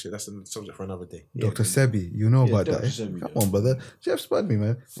 Oh shit, that's a subject for another day. Dr. Sebi, you know about Dr. that. Sebi, Come yeah. on, brother. Jeff spud me,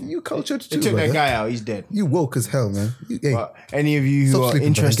 man. You cultured They too, took brother. that guy out. He's dead. You woke as hell, man. Hey, But any of you who Stop are sleeping, brother.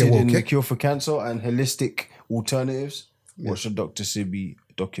 interested Get woke, in yeah? the cure for cancer and holistic alternatives, watch the Dr. Sebi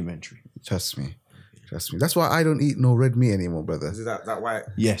documentary. trust me. That's why I don't eat no red meat anymore, brother. Is it that white?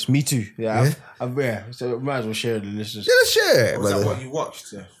 Yes, me too. Yeah, Yeah? I've so might as well share with the listeners. Yeah, let's share, Was that brother. what you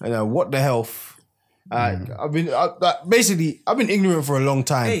watched? Yeah. I know what the health. I've been ignorant for a long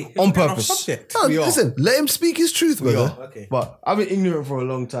time on purpose. No, We are. listen, let him speak his truth, We brother. are. Okay. But I've been ignorant for a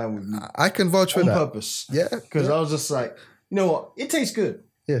long time with meat I can vouch for on that. purpose. Yeah, Because I was just like, you know what? It tastes good.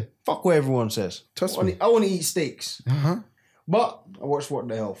 yeah. Fuck what everyone says. Trust me. I want to eat steaks. Uh-huh. But I watched What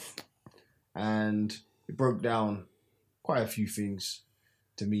the Health, and it broke down quite a few things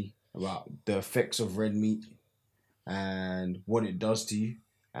to me about the effects of red meat and what it does to you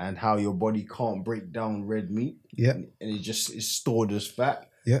and how your body can't break down red meat. Yeah. And it just is stored as fat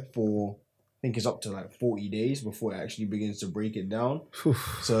Yeah. for, I think it's up to like 40 days before it actually begins to break it down. Phew.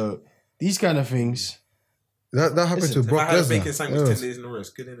 So these kind of things, That happened Listen, to If I Brock had a bacon Lesnar. sandwich Yeah. 10 days in a row, it's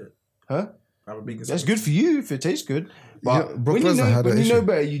good, isn't it? huh? I have a bacon That's sandwich. good for you if it tastes good. But Yeah, Brock when you Lesnar know, had when that you know issue.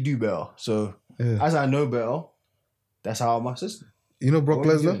 better, you do better. So Yeah. as I know better, that's how my system. You know Brock What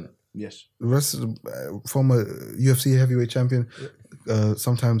are you Lesnar? doing? Yes. Former UFC heavyweight champion,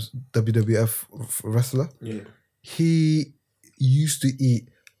 sometimes WWF wrestler. Yeah. He used to eat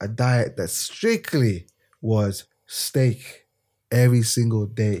a diet that strictly was steak every single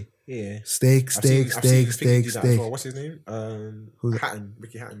day. Yeah. Steak. I've seen Vicky do that as well. What's his name? Who's that? Hatton.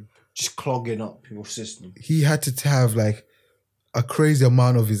 Ricky Hatton. Just clogging up your system. He had to have like a crazy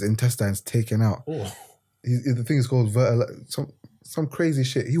amount of his intestines taken out. Oh. The thing is called some crazy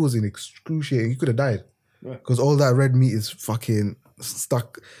shit. He was in excruciating. He could have died Yeah. because all that red meat is fucking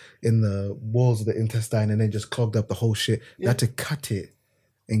stuck in the walls of the intestine and then just clogged up the whole shit. They had to cut it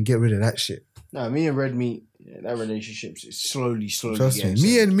and get rid of that shit. No, me and red meat, that relationship is slowly Trust me. getting Me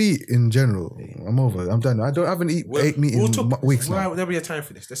settled. and meat in general, I'm over. I'm done. I haven't ate meat in weeks now. There'll be a time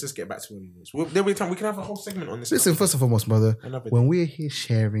for this. Let's just get back to what it is. There'll be a time we can have a whole segment on this. Listen, first and foremost, brother, Another when we're here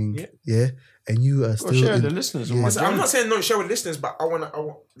sharing, Yeah. and you are Well, still share in- the listeners. on my Listen, I'm journey. not saying don't share with listeners, but I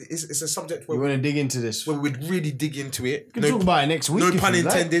want. It's a subject We where want to dig into this. where we'd really dig into it. We can talk about it next week. No if pun you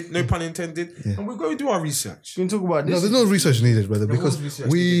like. intended. No pun intended. And we're going to do our research. We can talk about this. No, there's no research needed, brother, There because was research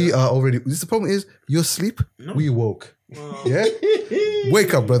we needed. are already. The problem is, you're asleep, No. we woke. Well, Yeah,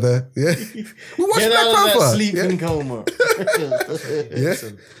 wake up, brother. Yeah, we watched Get Black out of that Panther. sleeping Yeah. coma. Yeah,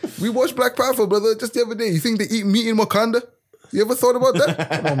 listen. we watched Black Panther, brother, just the other day. You think they eat meat in Wakanda? You ever thought about that?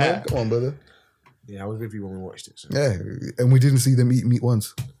 Come on, man. Come on, brother. Yeah, I was with you when we watched it. So. Yeah, and we didn't see them eat meat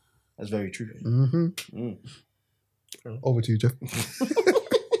once. That's very true. Over to you, Jeff.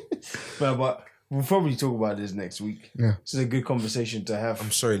 But we'll probably talk about this next week. Yeah. This is a good conversation to have.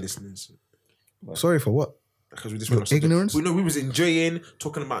 I'm sorry, listeners, Sorry for what? because we just Your went off subject. ignorance? We was enjoying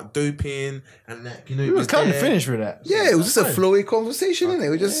talking about doping and that. You know, We it were was kind of there. finished with that. Yeah, it was just a Fine. flowy conversation, innit?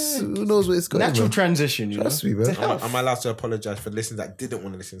 We just who knows where it's going. Natural bro. transition, you know. Trust me, bro. Am I allowed to apologize for the listeners that didn't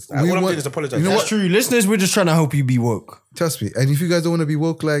want to listen to that? We All I'm want- doing is apologize. you know That's what? true. Listeners, we're just trying to help you be woke. Trust me. And if you guys don't want to be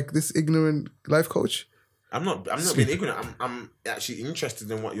woke like this ignorant life coach, I'm not being ignorant. I'm actually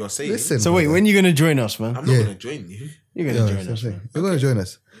interested in what you're saying. listen. So wait, brother. when are you going to join us, man? I'm not Yeah. going to join you. You're going Yeah, to that's join what us, I'm man. saying. You're going to join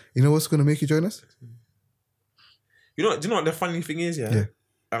us. You know what's going to make you join us? Do you know what the funny thing is? Yeah.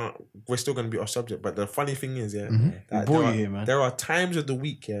 We're still going to be off subject, but the funny thing is, that We brought you here, man. there are times of the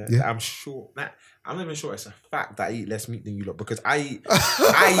week, Yeah. that I'm sure that I'm not even sure it's a fact that I eat less meat than you lot because I eat a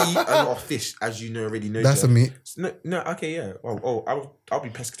lot of fish, as you know already know. That's a Jeff. meat. No, okay, yeah. I'll be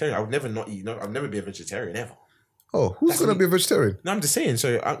pescatarian. I would never not eat. No, I'll never be a vegetarian ever. Oh, who's going to be a vegetarian? No, I'm just saying.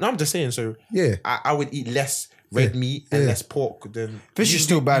 So Yeah. I would eat less red meat and Yeah. less pork than Fish is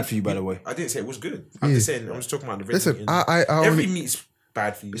still bad for you, by the way. I didn't say it was good. I'm Yeah. just saying. I'm just talking about the red Listen, meat. I Every only, meat's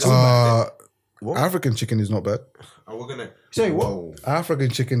bad for you. It's all bad. What? African chicken is not bad. We're gonna Say what? African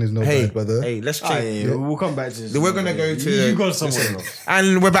chicken is not Hey, bad, brother. hey, let's Ah, change. yeah, we'll come back to this. We're gonna go to You got somewhere else.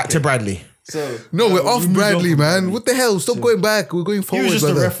 And we're back to Bradley. So No, we're we off moved on Bradley, from man. Bradley. What the hell? Stop going back. We're going He forward, was just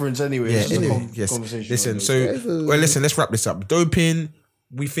brother. a reference anyway. It's just a Yes. conversation. Listen, on so Guys, listen. Let's wrap this up. Doping,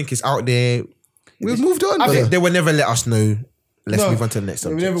 we think it's out there. We've moved on. I think brother. They will never let us know. Let's No, move on to the next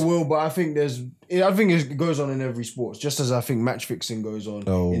We subject. never will, but I think it goes on in every sport, just as I think match fixing goes on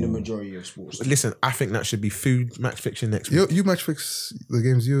in the majority of sports. Listen, I think that should be food match fiction next week. You match fix the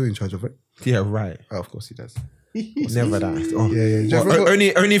games you're in charge of, right? Yeah, right. Oh, of course he does. Never that. Oh. Yeah. Jeff, Well,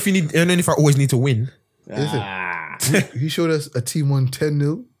 only if you need. Only if I always need to win. he showed us a team won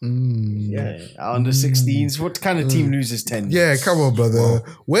 10-0. Yeah, under 16s. What kind of team loses 10? Yeah, come on, brother.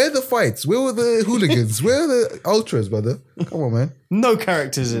 Where are the fights? Where were the hooligans? Where are the ultras, brother? Come on, man. No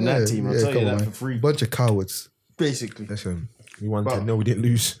characters in that team. I'll tell you come that on, for free. Bunch of cowards. Basically. Listen, we won 10. We didn't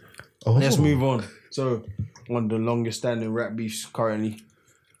lose. Oh. Let's move on. So, one of the longest standing rap beefs currently.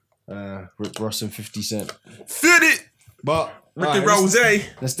 Rick Ross and 50 Cent. Fit it. But Ricky alright, Rose.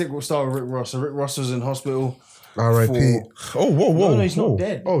 We'll start with Rick Ross. So Rick Ross was in hospital. R.I.P. Oh, whoa. No, he's not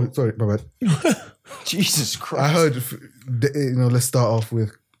dead. Oh, sorry, my bad. Jesus Christ. I heard, let's start off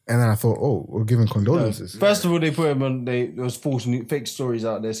with, and then I thought, oh, we're giving condolences. First of all, they put him on. There was fake stories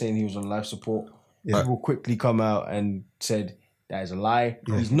out there saying he was on life support. People quickly come out and said that is a lie.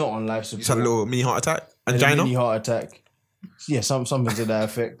 He's not on life support. He's had a little mini heart attack. Had a Angina. mini heart attack. Yeah, something to that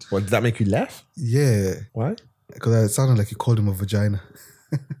effect. What, did that make you laugh? Yeah, Why? because it sounded like you called him a vagina.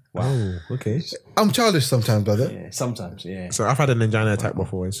 Wow. Okay. I'm childish sometimes, brother. Yeah, sometimes. Yeah. So I've had an angina attack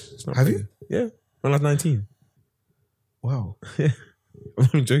before. It's not Have crazy. Yeah. When I was 19. Wow.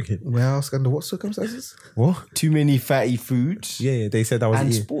 I'm joking. May I ask under what circumstances? What? Too many fatty foods Yeah, they said I was and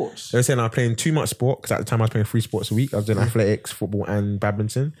eating. sports. They were saying I was playing too much sport because at the time I was playing 3 sports a week. I was doing athletics, football, and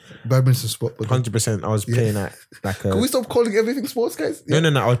badminton. Badminton sport. But 100%. I was playing at like a. can we stop calling everything sports, guys? No.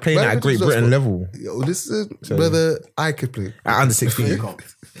 I was playing at a Great Badminton's not Britain sport. level Yo, this is brother. I could play. at under 16.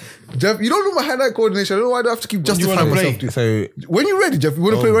 Jeff, you don't know my hand-eye coordination. I don't know why I have to keep justifying wanna myself. play? So When you're ready, Jeff, you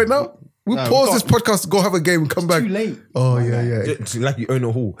want to play right now? We'll No, pause we this can't. podcast, go have a game, and come back. Too late. Oh yeah. like you own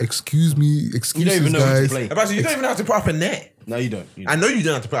a hall. Excuse me, You excuses, don't even know how to guys. play. About you don't even have to put up a net. No, you don't. I know you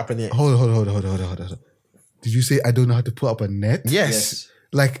don't have to put up a net. Hold on. Did you say I don't know how to put up a net? Yes.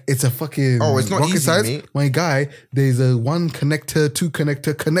 Like it's a fucking It's not rocket easy, science. mate. My guy, there's a 1 connector, 2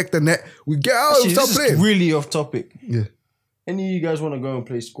 connector, connect the net. We get out, Actually, stop this playing. is really off topic. Yeah. Any of you guys want to go and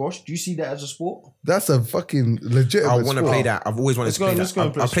play squash? Do you see that as a sport? That's a fucking legit. I want to play that. I've always wanted Let's to play go- let's that. go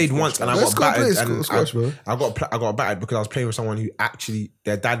and play I played some once squash. and I Let's got go play battered. And squash, bro. I got battered because I was playing with someone who actually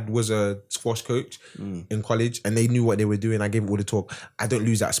their dad was a squash coach in college and they knew what they were doing. I gave it all the talk. I don't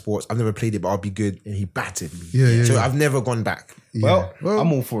lose at sports. I've never played it, but I'll be good. And he battered me. Yeah. So I've never gone back. Well, Well,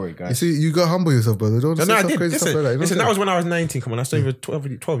 I'm all for it, You guys. see, you got to humble yourself, brother. Don't No, say I some did. crazy stuff like that. You know Listen, what that I'm was when I was 19. Come on, that's over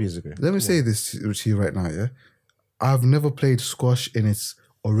 12 years ago. Let me say this to you right now, yeah? I've never played squash in its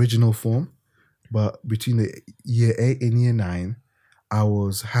original form, but between the year 8 and year 9, I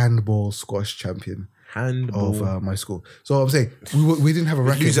was handball squash champion Handball. of my school. So I'm saying, we didn't have a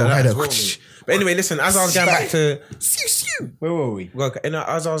racket. Lose We at that had as a well, mate. But anyway, listen, as I was going back to... Where were we? Well,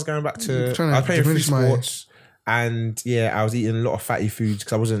 as I was going back to... You're trying to I was playing 3 diminish my- sports and yeah, I was eating a lot of fatty foods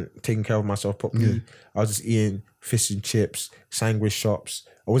because I wasn't taking care of myself properly. I was just eating fish and chips, sandwich shops.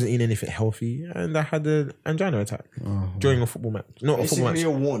 I wasn't eating anything healthy and I had an angina attack during a football match. Not a football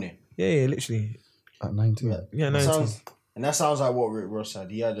Basically match. a warning. Yeah, literally. At 19. Yeah, That 19. sounds like what Rick Ross had.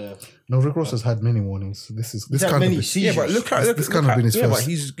 He had a. No, Rick Ross has had many warnings. This had can't many be. seizures. Yeah, but look at This can't have been his yeah, first. but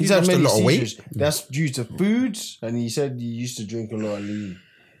he's He's had lost a many lot of weight. seizures. That's due to foods, and he said he used to drink a lot of lean.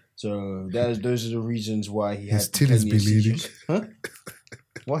 So those are the reasons why he His had titties plenty be of leaning. seizures. Huh?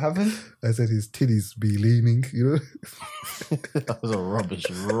 What happened? I said his titties be leaning, you know? That was a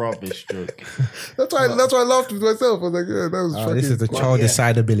rubbish joke. That's why I laughed with myself. I was like, yeah, that was fucking... This is the childish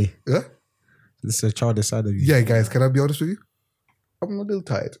side of Billy. Yeah? This is the childish side of you. Yeah, guys, can I be honest with you? I'm a little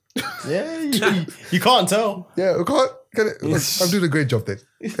tired. Yeah, you can't tell. Yeah, I can't. I'm doing a great job then.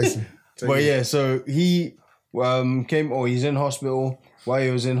 Thank you. But yeah, so he he's in hospital. While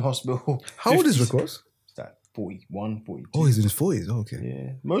he was in hospital, How old is Rick Ross? Is that 41, 42? Oh, he's in his 40s. Oh, okay.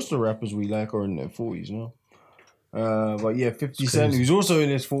 Yeah, most of the rappers we like are in their 40s now. But yeah, 50 Cent, who's also in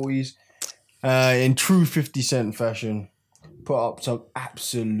his 40s, in true 50 Cent fashion, put up some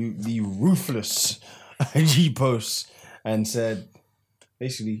absolutely ruthless IG posts and said,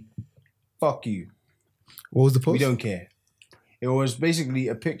 basically, fuck you. What was the post? We don't care. It was basically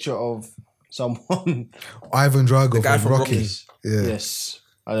a picture of someone. Ivan Drago guy from from Rocky. Rocky. Yeah. Yes.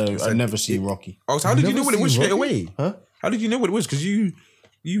 I've never seen Rocky. Oh, so how did you Never know what it was seen straight Rocky? away? Huh? How did you know what it was? Because you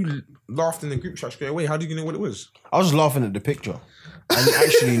laughed in the group chat straight away. How did you know what it was? I was laughing at the picture. I didn't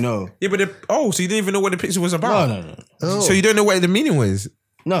actually know. Yeah, but so you didn't even know what the picture was about. No. Oh. So you don't know what the meaning was.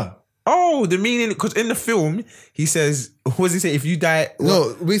 No. Oh, the meaning because in the film he says, what does he say? If you die,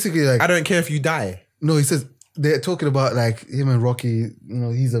 No, basically, like, I don't care if you die. no, he says, they're talking about like him and Rocky. You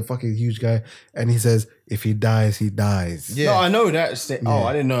know, he's a fucking huge guy, and he says if he dies, he dies. Yeah. No, I know that's the, Oh,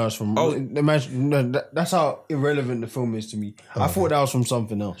 I didn't know it was from. Oh. Imagine, no, that's how irrelevant the film is to me. I thought that was from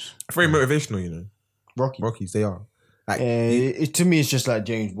something else. Very motivational, you know. Rocky. Rockies, they are. Like, To me, it's just like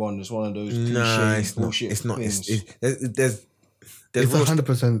James Bond. It's one of those nah, cliche it's not. bullshit It's not. things. There's It's real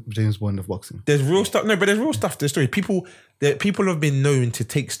 100% James Bond of boxing. There's real stuff. No, but there's real stuff to the story. People have been known to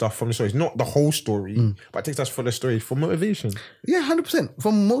take stuff from the stories, not the whole story, but take stuff from the story for motivation. Yeah, 100%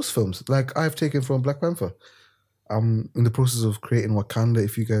 from most films. Like I've taken from Black Panther. I'm in the process of creating Wakanda.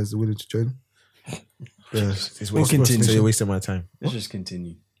 If you guys are willing to join, We'll continue. So you're wasting my time. Let's just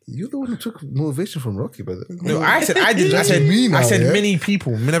continue. you're the one who took motivation from Rocky, brother. No, I said I did. I said Me now, I said yeah? many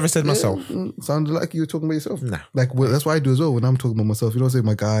people. I never said myself. Sounded like you were talking about yourself. Nah. Like that's what I do as well when I'm talking about myself. You don't say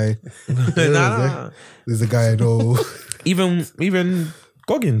my guy. Nah. There's a guy I know. Even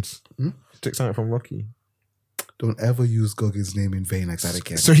Goggins took something from Rocky. Don't ever use Goggins' name in vain like that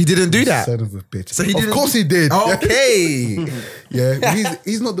again. So he didn't do that. Son of a bitch. So he of didn't course he did. Okay. Yeah,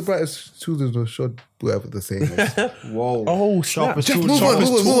 he's not the brightest student or shot, whatever the saying is. Whoa. Oh, Sharpest snap. Just tool, move on,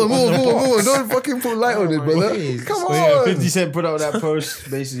 sharpest move on, tool. move on. Don't fucking put light on it, brother. days. Come So yeah, on. 50 Cent put out that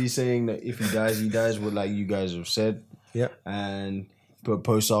post basically saying that if he dies, he dies, what like you guys have said. Yeah. And put a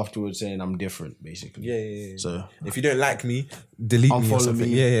post afterwards saying I'm different, basically. Yeah. So If you don't like me, delete me or unfollow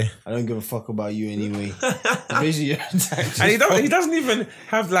something. me. Yeah. I don't give a fuck about you anyway. Basically, And he doesn't even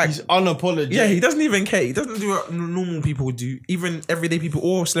have like. he's unapologetic. Yeah, he doesn't even care. He doesn't do what normal people would do. Even everyday people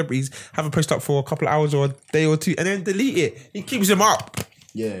or celebrities have a post up for a couple of hours or a day or two and then delete it. He keeps them up.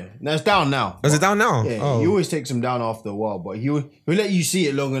 Yeah. Now it's down now. Is it down now? Yeah, Oh. he always takes them down after a while, but he'll let you see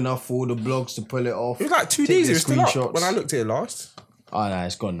it long enough for all the blogs to pull it off. It was like 2 take days. the It was still up when I looked at it last. Oh no,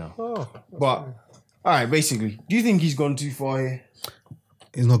 it's gone now. Oh. But all right, basically, do you think he's gone too far here?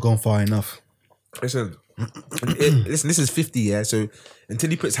 He's not gone far enough. Listen, listen. This is 50, yeah. So until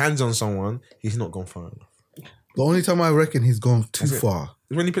he puts hands on someone, he's not gone far enough. The only time I reckon he's gone too far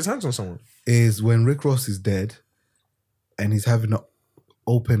It's when he puts hands on someone. is when Rick Ross is dead and he's having an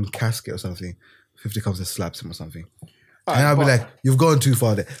open casket or something. 50 comes and slaps him or something. And I'll be like, you've gone too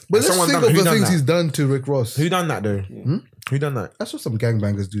far there. But let's someone think done- of who the done things that? he's done to Rick Ross. Who done that though? Who done that? That's what some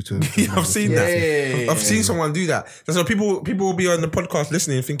gangbangers do to him. I've seen Yeah, that. yeah, yeah, I've seen someone do that. That's why people will be on the podcast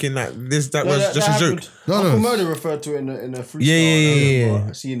listening, thinking that that was just a joke. No, Uncle no. Murder referred to it in a freestyle. Yeah.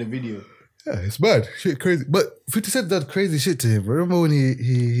 I see in the video. Yeah, it's bad. Shit crazy. But 50 Cent did crazy shit to him. Remember when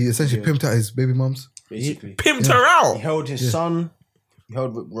he essentially pimped out his baby mums? Basically, Pimped her out. he held his son. He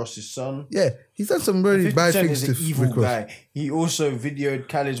held Rick Ross's son. Yeah, he's done some really 50 bad Cent things is to an evil Rick Ross. guy. He also videoed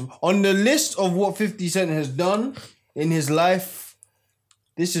Khaled's on the list of what 50 Cent has done in his life.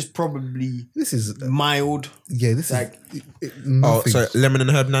 This is probably This is mild. this Like- is Oh, nothing. so Lemon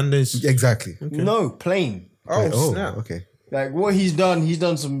and Hernandez. Exactly. No, plain. Oh, snap. Okay. Like what he's done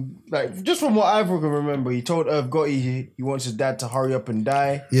some like just from what I can remember. He told Irv Gotti he wants his dad to hurry up and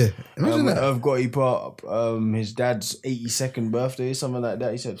die. Yeah. Imagine that. Irv Gotti put up his dad's 82nd birthday, something like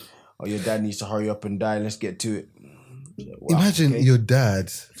that. He said, "Oh, your dad needs to hurry up and die. Let's get to it." Like, wow, Imagine okay. your dad.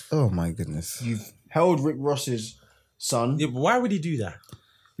 Oh my goodness. You've held Rick Ross's son Yeah, but why would he do that?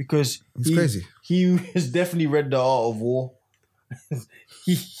 because It's crazy. He has definitely read the art of war.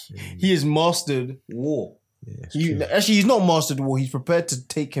 he has mastered war. Actually, he's not mastered war. He's prepared to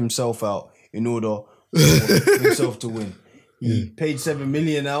take himself out in order for himself to win. He paid $7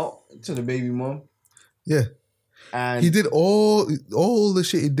 million out to the baby mom, Yeah. and He did all the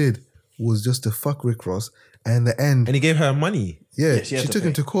shit he did was just to fuck Rick Ross. And in the end, And he gave her money. yeah, Yes, he had she to took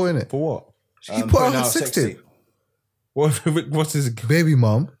him pay. to court, innit? For what? He put putting out her out sex sex tape. tape. What's his? Baby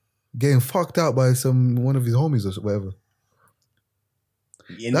mom getting fucked out by one of his homies or whatever.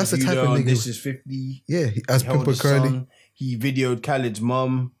 He That's the interviewed type her of on nigga- This Is 50. Yeah, as He held Pimper his Curly. son. He videoed Khaled's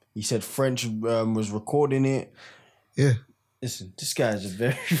mum. He said French was recording it. Yeah, Listen, this guy is a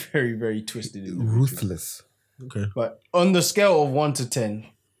very, very, very twisted individual. ruthless. Okay. But on the scale of 1 to 10,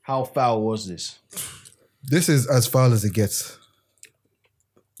 how foul was this? This is as foul as it gets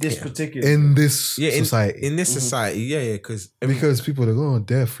This particular in this Yeah, society. in this society, because Because people are going, oh,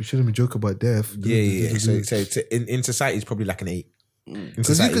 death. We shouldn't be joking about death. yeah. So in society, it's probably like an 8.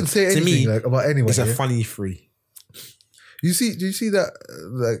 Because you can say to anything me, like about anyone. it's a yeah? funny 3. Do you see that?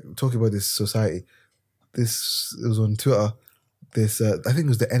 Like talking about this society, this it was on Twitter. This I think it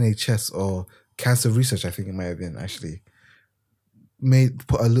was the NHS or Cancer Research. I think it might have been actually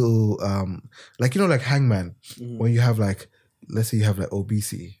put a little like like Hangman when you have like let's say you have like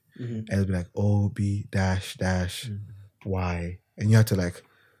obesity and it'll be like OB dash Y and you have to like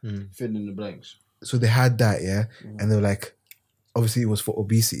fill in the blanks. so they had that and they were like obviously it was for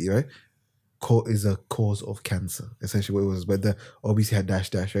obesity right is a cause of cancer. Essentially, what it was. But the obviously had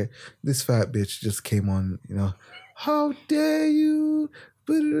dash, right? This fat bitch just came on. How dare you?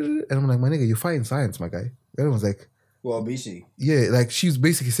 And I'm like, my nigga, you're fighting science, my guy. The other one's like, Well, obesity. yeah, like she was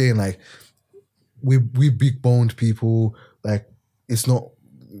basically saying like, we big boned people, like it's not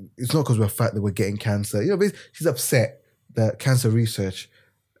because we're fat that we're getting cancer. Basically, she's upset that cancer research,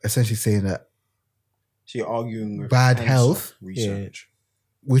 essentially saying that So you're arguing with bad cancer health, research.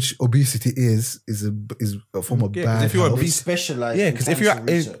 which obesity is a form of 'cause bad if you're health. They specialize. Yeah, in because if cancer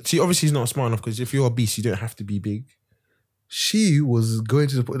you're, research. she obviously is not smart enough. Because if you're obese, you don't have to be big. She was going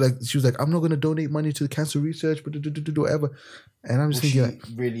to the point, like she was like, I'm not going to donate money to cancer research, but whatever. And I'm Was just she thinking,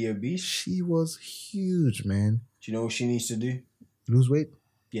 like, really obese? she was huge, man. Do you know what she needs to do? Lose weight?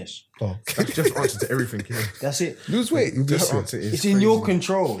 Yes, Oh, That's just answer to everything. Yeah. that's it. lose weight. You Just just answer is It's in your crazy.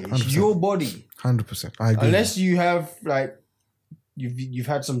 control. It's 100%. your body. 100%. I agree. Unless you have like you've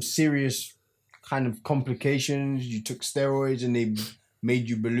had some serious kind of complications, you took steroids and they made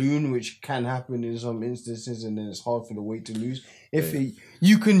you balloon, which can happen in some instances, and then it's hard for the weight to lose.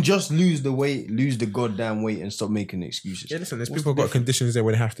 You can just lose the goddamn weight, and stop making excuses. Yeah, listen, there's What's people the got difference? conditions there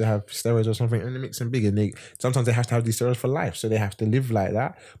where they have to have steroids or something, and it makes them big. And sometimes they have to have these steroids for life, so they have to live like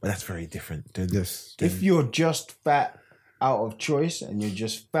that. But that's very different. Yes. If you're just fat out of choice and you're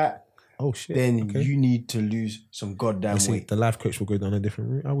just fat, Oh shit. then Okay. you need to lose some goddamn Listen, weight. the life coach will go down a different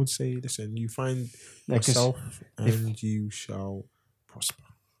route. I would say, listen, you find Yeah, 'cause yourself and you shall prosper.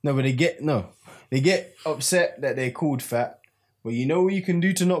 No, but they get upset that they're called fat. But you know what you can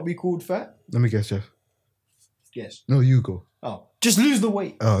do to not be called fat? Let me guess, Jeff. Yes. No, you go. Oh, just lose the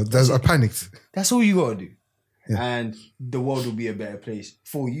weight. Oh, I panicked. That's all you gotta do, Yeah. and the world will be a better place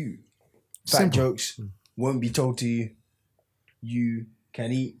for you. Fat Simple. jokes won't be told to you. You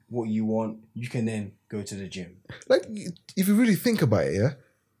can eat what you want. You can then go to the gym. Like, if you really think about it, yeah,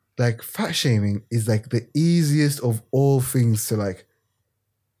 like fat shaming is like the easiest of all things to like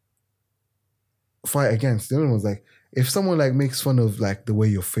fight against. The other one's like, if someone like makes fun of like the way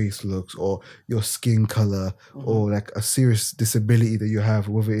your face looks or your skin color or like a serious disability that you have,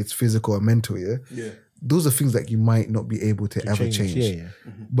 whether it's physical or mental, yeah, Yeah. those are things that you might not be able to ever change. Yeah.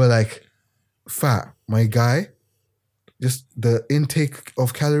 But like fat, my guy, just the intake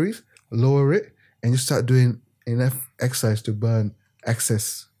of calories, lower it, and you start doing enough exercise to burn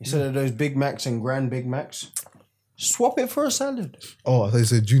excess. Instead of those Big Macs and Grand Big Macs, swap it for a salad. Oh, I thought you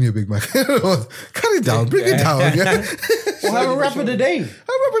said Junior Big Mac. Cut it down, bring it down. Yeah. Or have a wrap of the day. Have a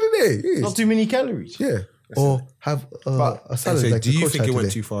the day. Yes. Not too many calories. Yeah. Or have a salad. So like do the you coach think had it went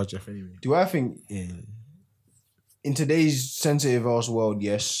today. too far, Jeff? Anyway. Do I think Yeah. in today's sensitive ass world,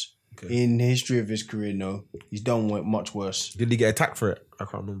 yes. Okay. In the history of his career, no. He's done much worse. Did he get attacked for it? I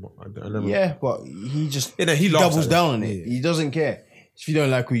can't remember. I don't remember. Yeah, but he just Yeah, no, he laughs doubles at down it. on it. Yeah. He doesn't care. If you don't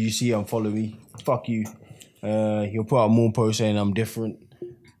like what you see, unfollow me. Fuck you. He'll put out more posts saying I'm different.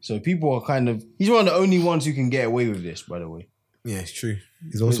 So people are kind of... He's one of the only ones who can get away with this, by the way. Yeah, it's true.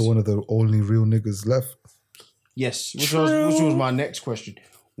 He's also one of the only real niggas left. Yes, which was my next question.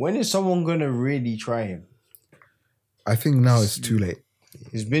 When is someone going to really try him? I think now it's too late.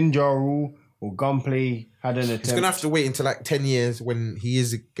 Has been Ja Rule or Gunplay had an attempt? He's gonna have to wait until like 10 years when he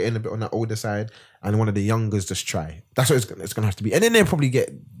is getting a bit on the older side, and one of the youngers just try. That's what it's gonna have to be, and then they'll probably get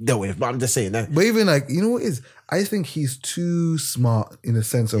dealt with. But I'm just saying that. But even like, you know what it is? I think he's too smart in the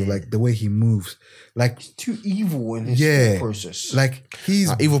sense of like the way he moves. Like, Too evil in his yeah, thought process. like he's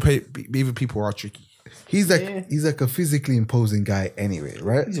Evil people are tricky. he's like Yeah. he's like a physically imposing guy anyway,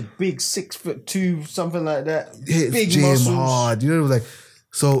 right? He's a big 6'2", something like that. Hits Big gym muscles. hard, you know, like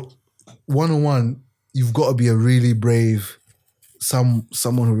so. 1-on-1, you've got to be a really brave,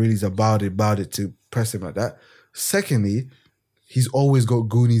 someone who really is about it to press him like that. Secondly, he's always got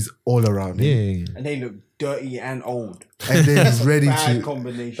goonies all around him. And they look dirty and old. And then he's ready Bad to,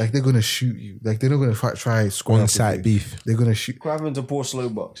 combination. like, they're gonna shoot you. Like, they're not gonna try square up with On-site you. beef. They're gonna shoot. What happened to poor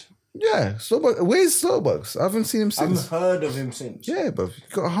Slowbucks? Yeah, Slowbucks. Where's Slowbucks? I haven't seen him I haven't since. heard of him since. Yeah, but you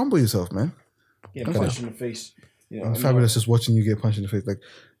gotta humble yourself, man. Yeah, punch in the face. You know, And Fabulous just watching you get punched in the face. Like,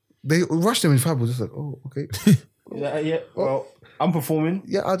 they rushed him in Fabulous, just like, oh, okay. Yeah, well, I'm performing.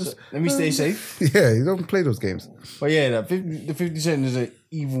 Yeah, I'll just... Let me stay safe. Yeah, you don't play those games. But yeah, the 50 Cent is an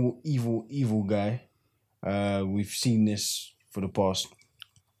evil guy. We've seen this for the past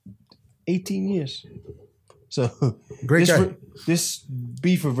 18 years. So Great guy. this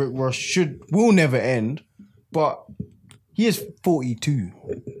beef with Rick Ross will never end. But he is 42.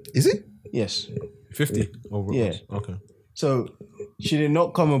 Is he? Yes. 50. Oh, Yeah. Okay. So should it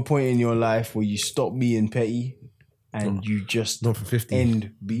not come a point in your life where you stop being petty and you just Not for 50.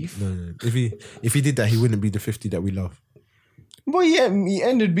 end beef? No. If he did that, he wouldn't be the 50 that we love. But yeah, he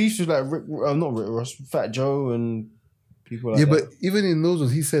ended beefs with like not Rick Ross, Fat Joe and people like Yeah, that. but even in those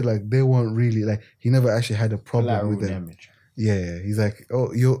ones, he said like they weren't really like he never actually had a problem Collateral with them. damage. Yeah, he's like,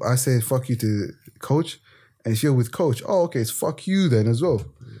 oh, I said fuck you to coach, and if you're with coach, oh, okay, it's fuck you then as well.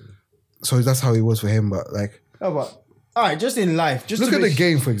 So that's how it was for him. But like, Oh, but all right, just in life, just look to at the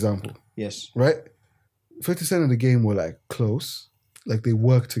game, for example, Yes. right? 50% of the game were like close, like they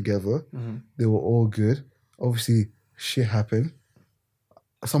worked together, they were all good. Obviously, shit happened.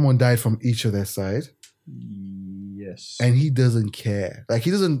 Someone died from each of their side, Yes. and he doesn't care. Like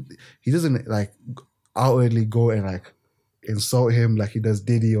he doesn't like outwardly go and like insult him like he does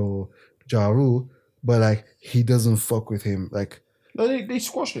Diddy or Ja Rule, but like he doesn't fuck with him. Like No, they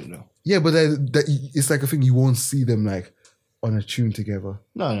squashed it though. yeah, but it's like a thing you won't see them like on a tune together.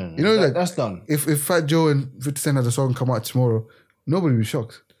 No. You know, like that's done. if Fat Joe and 50 Cent had a song come out tomorrow, nobody would be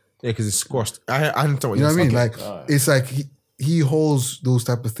shocked. Yeah, because it's squashed. I understand what You know what I mean? saying. Like it's like he holds those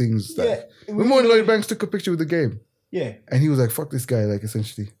type of things. Like, Yeah. remember when Lloyd Banks took a picture with the game Yeah. and he was like, "Fuck this guy!" Like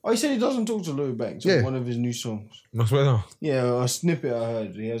essentially. Oh, he said he doesn't talk to Lloyd Banks on Yeah. one of his new songs. I swear now. Yeah, a snippet I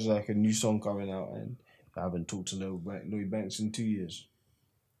heard. He has like a new song coming out, and I haven't talked to Lloyd Banks in 2 years.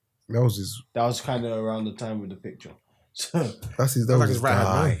 That was his. That was kind of around the time with the picture. So That's his. That Like was his his right hand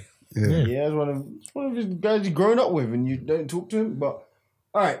guy. man. Yeah. yeah, it's one of his guys you've grown up with, and you don't talk to him. But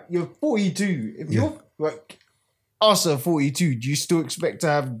all right, you're 42. If you're like us at 42, do you still expect to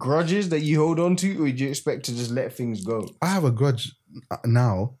have grudges that you hold on to, or do you expect to just let things go? I have a grudge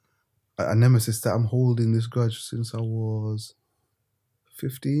now, a nemesis that I'm holding this grudge since I was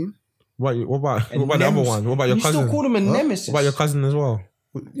 15. What about And the other Nems- one? What about your you cousin? still call him a nemesis? What about your cousin as well?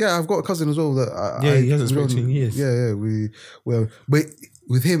 Yeah, I've got a cousin as well that Yeah, he hasn't we spoken to don't- in years. Yeah, but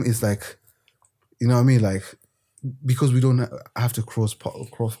with him it's like, you know what I mean, like because we don't have to cross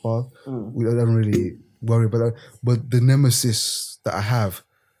path, we don't really worry about that. But the nemesis that I have,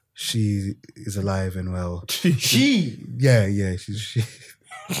 she is alive and well. She. Yeah, she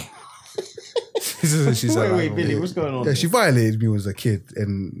She's Wait, Billy, what's going on? yeah, she violated me as a kid,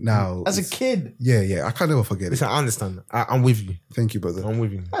 and now As a it's- kid, yeah, I can't never forget it. Listen, I understand. I'm with you. Thank you, brother. I'm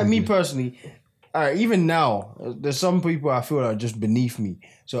with you. me personally, all right, even now, there's some people I feel are just beneath me.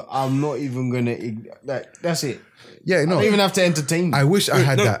 So I'm not even gonna that's it. Yeah, I no, don't even have to entertain. I wish I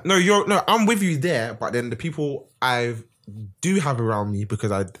had no, that. No, I'm with you there. But then the people I do have around me,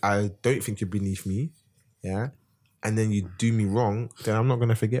 because I don't think you're beneath me, yeah, and then you do me wrong, then I'm not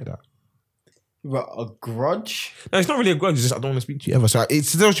gonna forget that. But a grudge? No, it's not really a grudge. It's just I don't want to speak to you ever. So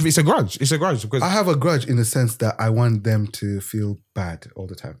it's a grudge. It's a grudge because I have a grudge in the sense that I want them to feel bad all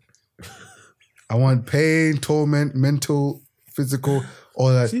the time. I want pain, torment, mental, physical, all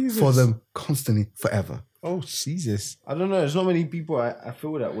that Jesus. for them constantly, forever. oh Jesus. I don't know. There's not many people I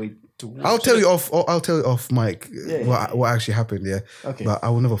feel that way towards. I'll tell you off mic Yeah. what actually happened, yeah. Okay. But I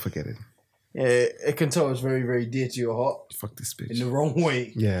will never forget it. Yeah, it can tell it's very, very dear to your heart Fuck this in bitch. the wrong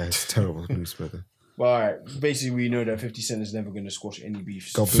way. Yeah, it's terrible news, brother. But all right, basically we know that 50 Cent is never going to squash any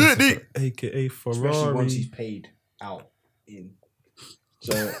beefs. God bless him. AKA Especially once Ferrari. he's paid out in.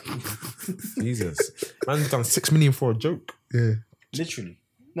 So, Jesus. Man's done 6 million for a joke. Yeah. literally.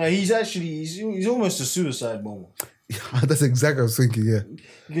 No, he's almost a suicide bomber. That's exactly what I was thinking, yeah.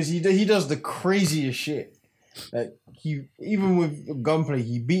 Because he does the craziest shit. Like, even with gunplay,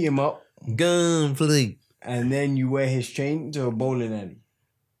 he beat him up, Gunplay. and then you wear his chain to a bowling alley.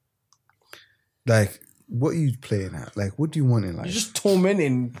 Like, what are you playing at? Like, what do you want in You're life? just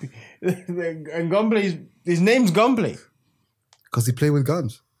tormenting. And gunplay, his name's Gunplay. Because he play with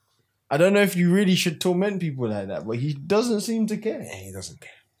guns. I don't know if you really should torment people like that, but he doesn't seem to care. He doesn't care.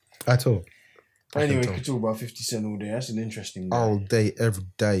 At all. Anyway, we tell. could talk about 50 Cent all day. That's an interesting guy. All day, every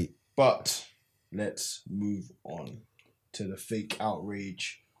day. But let's move on to the fake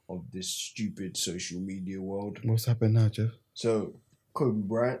outrage of this stupid social media world. What's happened now, Jeff? So, Kobe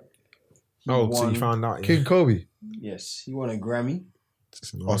Bryant. he Oh, so won- you found out. King Kobe. Yes, he won a Grammy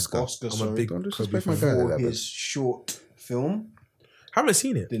Oscar. Oscar, I'm a sorry, big Don't Kobe disrespect my fan. guy for like that. his short film. Haven't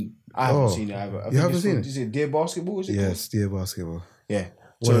seen it. I haven't Oh, seen it either. I think haven't it's seen called- it? Is it Dear Basketball? Is it Yes, dear basketball. called? Yeah.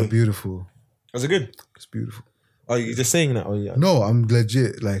 What So, a beautiful. Was it good? It's beautiful. Oh, you're just saying that? Oh, yeah. No, I'm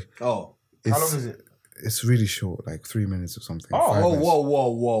legit. Like, oh. it's, How long is it? It's really short, like 3 minutes or something. Oh, 5 Whoa, minutes.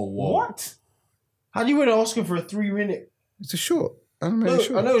 whoa. What? How do you win an Oscar for a 3-minute? It's a short. I'm No, really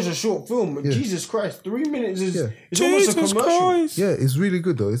sure. I know it's a short film, but Yeah. Jesus Christ, 3 minutes is Yeah. it's almost a Jesus commercial. Christ. Yeah, it's really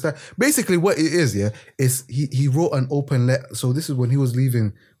good though. It's like basically what it is. Yeah, is he wrote an open letter. So this is when he was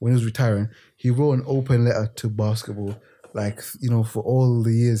leaving, when he was retiring. He wrote an open letter to basketball, like for all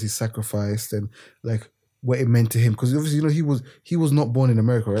the years he sacrificed and like what it meant to him. Because obviously he was not born in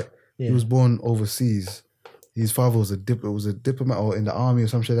America, right? Yeah. He was born overseas, His father was a diplomat or in the army or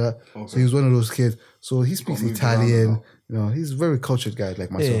something like that. Okay. So he was one of those kids. So he speaks Italian. You know, he's a very cultured guy like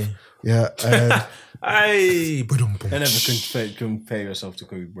myself. Yeah. And never compare yourself to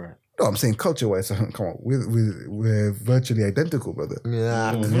Kobe Bryant. No, I'm saying culture-wise. Come on, we're virtually identical, brother.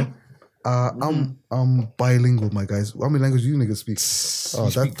 Yeah. Mm-hmm. I'm bilingual, my guys. How many languages do you niggas speak?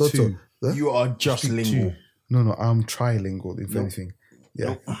 Speak two. Huh? You are just lingual. No, I'm trilingual, if anything.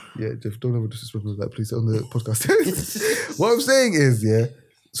 Yeah. Yeah, Jeff, don't ever disrespect me like that, please, on the podcast. What I'm saying is,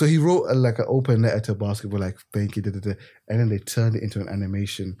 so he wrote an open letter to basketball, like, thank you, and then they turned it into an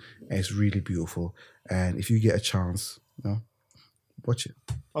animation, and it's really beautiful. And if you get a chance, watch it.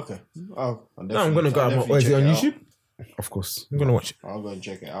 Okay. I'm going to go on. Is it on YouTube? Of course. I'm going to watch it. I'll go and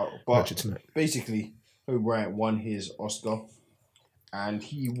check it out. But watch it tonight. Basically, Kobe Bryant won his Oscar, and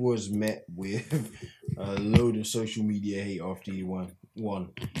he was met with a load of social media hate after he won.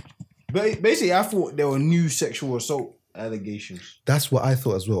 But basically, I thought there were new sexual assault allegations. That's what I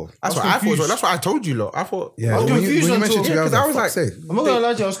thought as well. That's what I thought. That's what I told you, lot. I thought. Yeah, when you mentioned it, I was like, I'm not gonna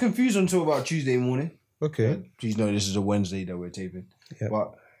lie to you. I was confused until about Tuesday morning. Okay. Please know this is a Wednesday that we're taping. Yeah.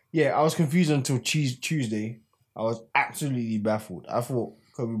 But yeah, I was confused until Tuesday. I was absolutely baffled. I thought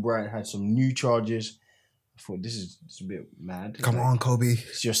Kobe Bryant had some new charges. I thought this is a bit mad. Come on, Kobe.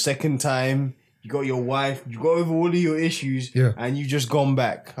 It's your second time. You got your wife. You got over all of your issues. Yeah. And you just gone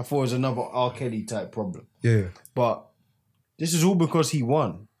back. I thought it was another R. Kelly type problem. Yeah. But this is all because he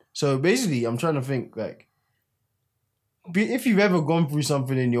won. So basically, I'm trying to think like, if you've ever gone through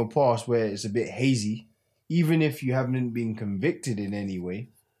something in your past where it's a bit hazy, even if you haven't been convicted in any way,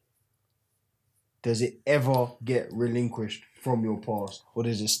 does it ever get relinquished from your past, or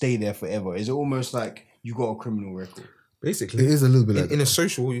does it stay there forever? Is it almost like you got a criminal record? Basically, it is a little bit like in a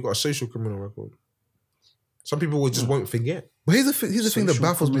social. You got a social criminal record. Some people just won't forget. But here's the thing that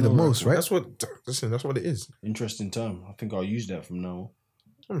baffles me the most, right? That's what it is. Interesting term. I think I'll use that from now on.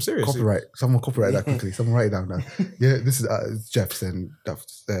 I'm serious. Copyright. Someone copyright that quickly. Someone write it down now. Yeah, this is Jeff's and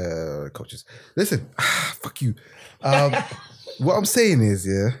coaches. Listen, fuck you. What I'm saying is,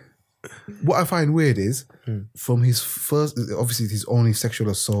 what I find weird is from his first, obviously his only sexual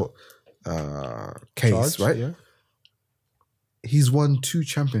assault case, charge, right? Yeah. He's won 2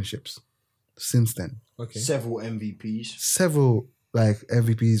 championships since then. Okay. Several MVPs. Several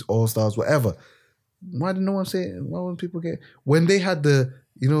MVPs, All-Stars, whatever. Why did no one say it? Why wouldn't people get when they had the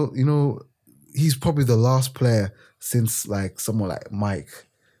he's probably the last player since someone like Mike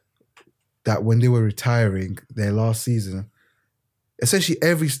that when they were retiring their last season, essentially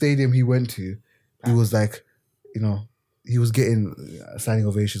every stadium he went to, he was he was getting standing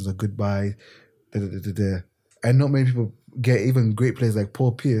ovations or goodbye, and not many people get even great players like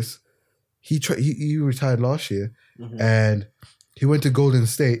Paul Pierce. He retired last year, and he went to Golden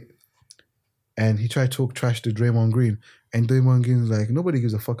State, and he tried to talk trash to Draymond Green, and Draymond Green's like, nobody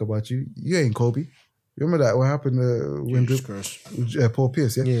gives a fuck about you. You ain't Kobe. Remember that? What happened when Paul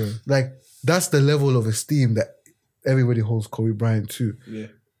Pierce? Yeah, that's the level of esteem that everybody holds Kobe Bryant to. Yeah.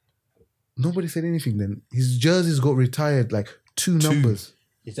 Nobody said anything then. His jerseys got retired 2 numbers.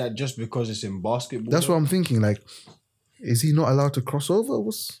 Is that just because it's in basketball? That's what I'm thinking. Is he not allowed to cross over?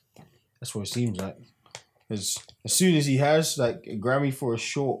 That's what it seems like. As soon as he has a Grammy for a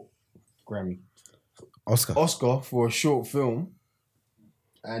short Oscar for a short film,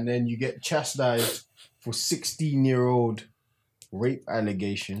 and then you get chastised for 16-year-old rape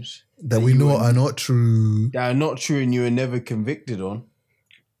allegations that we know are not true. That are not true, and you were never convicted on.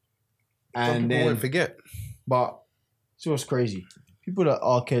 And people won't forget. But so what's crazy? People that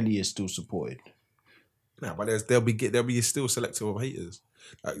R. Kelly is still supported. Nah, but there'll be still selective of haters.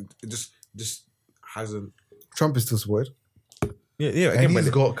 It just hasn't. Trump is still supported. Yeah. Again, and he's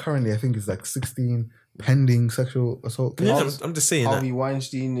got currently, I think it's 16 pending sexual assault cases. Yeah, I'm just saying Harvey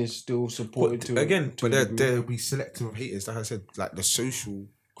Weinstein is still supported but there'll be selective of haters. Like I said, the social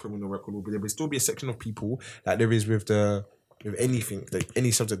criminal record will be there, but still be a section of people like there is with anything,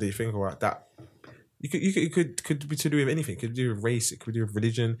 any subject they think about that. You could be to do with anything. It could do with race. It could do with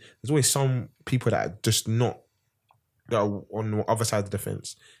religion. There's always some people that are just not, that are on the other side of the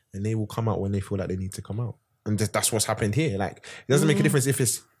fence, and they will come out when they feel like they need to come out. And that's what's happened here. It doesn't make a difference if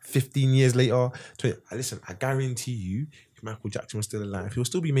it's 15 years later. Listen, I guarantee you, if Michael Jackson was still alive, he'll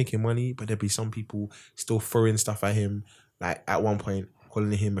still be making money, but there'll be some people still throwing stuff at him. At one point,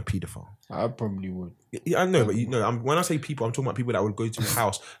 calling him a paedophile. I probably would. Yeah, I know, but when I say people, I'm talking about people that would go to his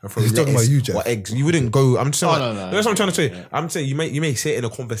house and throw He's talking about you, Jeff. or eggs. You wouldn't go. I'm just saying. No. That's what I'm trying to say. Yeah. I'm saying you may say it in a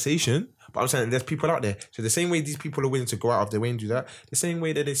conversation, but I'm saying there's people out there. So the same way these people are willing to go out of their way and do that, the same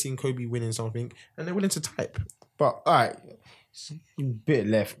way that they've seen Kobe winning something and they're willing to type. But all right, a bit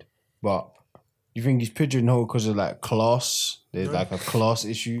left, but You think he's pigeonholed because of like class? There's like a class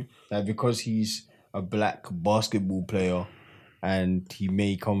issue, like because he's a black basketball player, and he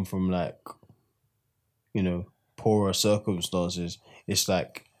may come from like, poorer circumstances. It's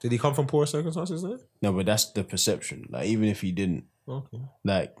like Did he come from poor circumstances then? no, but that's the perception. Like even if he didn't, Okay.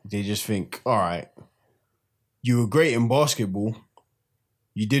 like they just think, all right, you were great in basketball.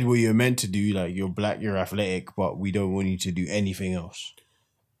 You did what you were meant to do. Like you're black, you're athletic, but we don't want you to do anything else.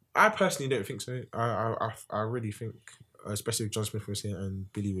 I personally don't think so. I really think, especially if John Smith was here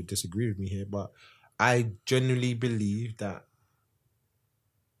and Billy would disagree with me here, but I genuinely believe that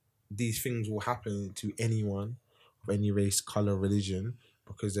these things will happen to anyone of any race, color, religion,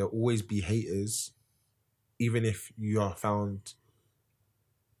 because there'll always be haters, even if you are found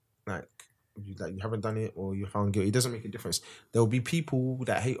like you haven't done it or you're found guilty. It doesn't make a difference. There will be people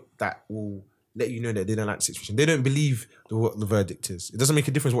that hate that will let you know that they don't like the situation. They don't believe what the verdict is. It doesn't make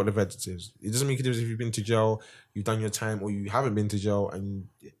a difference what the verdict is. It doesn't make a difference if you've been to jail, you've done your time, or you haven't been to jail and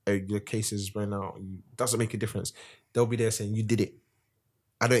your case is run out. It doesn't make a difference. They'll be there saying, you did it.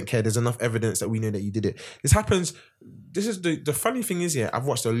 I don't care. There's enough evidence that we know that you did it. This happens. This is the funny thing is, I've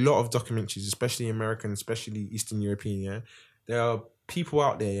watched a lot of documentaries, especially American, especially Eastern European, There are people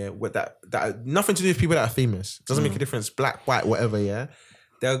out there, with that nothing to do with people that are famous. It doesn't make a difference, black, white, whatever,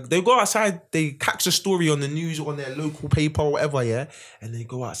 They go outside, they catch a story on the news or on their local paper or whatever, and they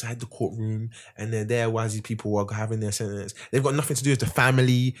go outside the courtroom and they're there while these people are having their sentence. They've got nothing to do with the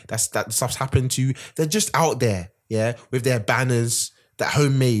family that stuff's happened to. They're just out there, with their banners that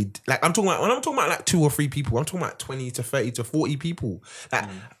homemade. Like when I'm talking about like 2 or 3 people, I'm talking about 20 to 30 to 40 people. Like,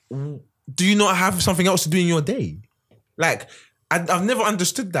 do you not have something else to do in your day? Like, I've never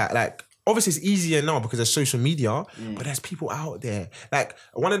understood that. Like, obviously, it's easier now because there's social media, but there's people out there. Like,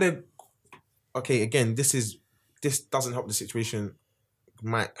 one of the... Okay, again, this doesn't help the situation.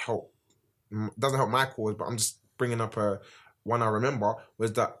 Doesn't help my cause, but I'm just bringing up one I remember,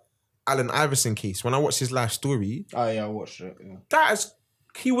 was that Allen Iverson case. When I watched his life story... Oh, yeah, I watched it. Yeah.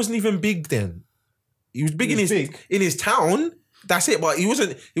 He wasn't even big then. He was big in his town. That's it, but he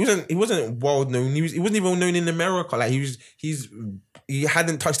wasn't well known. He wasn't even known in America. Like he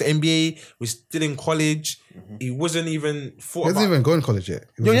hadn't touched the NBA. Was still in college. He wasn't even He hasn't even gone to college yet.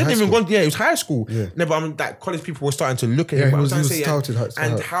 He hadn't even gone. Yeah, it was high school. Yeah. No, but like college people were starting to look at him. He was touted.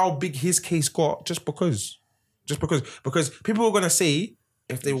 And how big his case got just because people were gonna say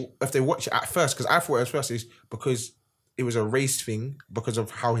if they watch it at first, because I thought it was first is because it was a race thing because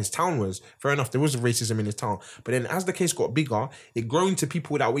of how his town was. Fair enough, there was racism in his town. But then as the case got bigger, it grew into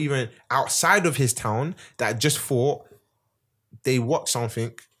people that were even outside of his town that just thought they watched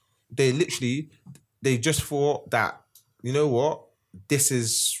something. They just thought that, you know what, this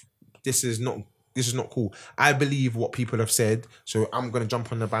is not cool. I believe what people have said, so I'm gonna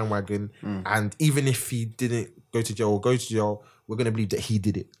jump on the bandwagon. And even if he didn't go to jail, we're gonna believe that he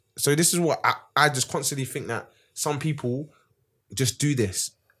did it. So this is what I just constantly think that some people just do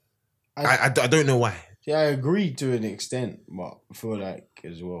this. I don't know why. Yeah, I agree to an extent, but I feel like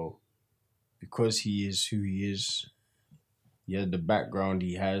as well, because he is who he is, the background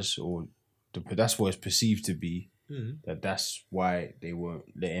he has, or that's what it's perceived to be, that's why they won't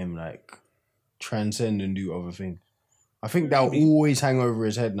let him like transcend and do other things. I think that'll always hang over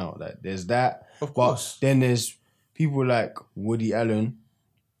his head now. Like there's that, of course. But then there's people like Woody Allen,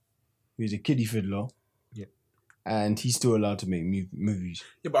 who's a kiddie fiddler. And he's still allowed to make movies.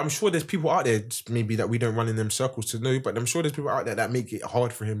 Yeah, but I'm sure there's people out there maybe that we don't run in them circles to know. But I'm sure there's people out there that make it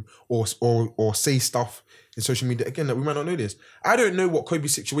hard for him or say stuff in social media again that we might not know this. I don't know what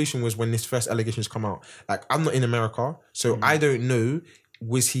Kobe's situation was when this first allegations come out. Like I'm not in America, so I don't know.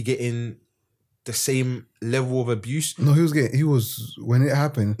 Was he getting the same level of abuse? No, he was when it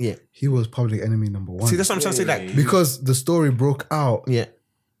happened. Yeah, he was public enemy number 1. See, that's what I'm trying to say. Like because the story broke out. Yeah,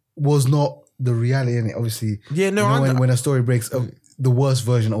 was not the reality in it, obviously. Yeah, no, when a story breaks, the worst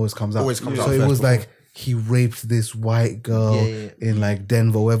version always comes out. So it was like he raped this white girl in like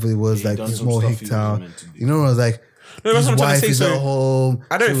Denver, wherever it was, like small hick town. You know, I was like, his wife is at home.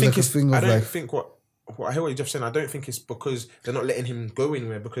 I don't think what I hear what you're just saying. I don't think it's because they're not letting him go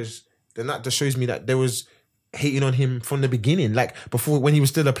anywhere, because then that just shows me that there was hating on him from the beginning, like before when he was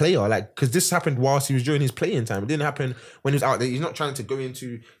still a player, like because this happened whilst he was during his playing time. It didn't happen when he was out there. He's not trying to go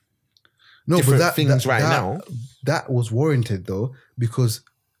into things right now. That was warranted though, because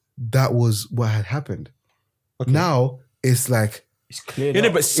that was what had happened. Okay. Now it's like it's clear. You know,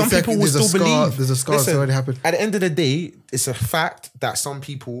 but some people will still believe there's a scar that's already happened. At the end of the day, it's a fact that some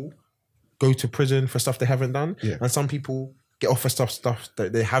people go to prison for stuff they haven't done, and some people get off for stuff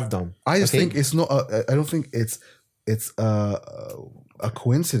that they have done. I just think it's not. I don't think it's a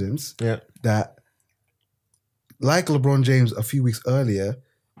coincidence that like LeBron James a few weeks earlier,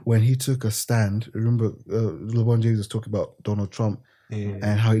 when he took a stand, remember LeBron James was talking about Donald Trump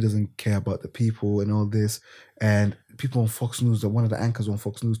and how he doesn't care about the people and all this. And people on Fox News, one of the anchors on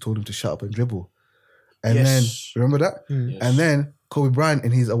Fox News told him to shut up and dribble. And then, remember that? Yes. And then Kobe Bryant,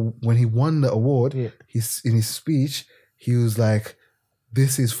 when he won the award, in his speech, he was like,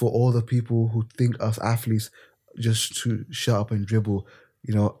 this is for all the people who think us athletes just to shut up and dribble.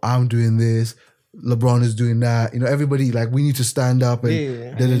 You know, I'm doing this, LeBron is doing that. You know, everybody, like, we need to stand up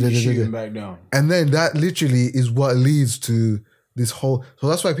and shoot him back down. And then that literally is what leads to this whole. So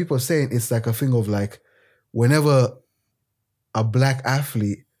that's why people are saying it's like a thing of like, whenever a black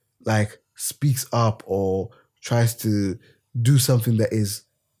athlete like speaks up or tries to do something that is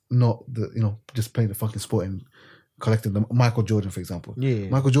not just playing the fucking sport and collecting them. Michael Jordan, for example. Yeah.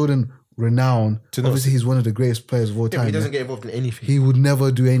 Michael Jordan, renowned. Obviously, he's one of the greatest players of all time. He doesn't get involved in anything. He would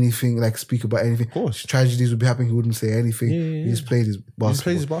never do anything, like speak about anything. Of course. Tragedies would be happening. He wouldn't say anything. He just played his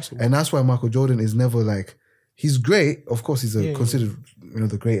basketball. And that's why Michael Jordan is never like, he's great. Of course, he's considered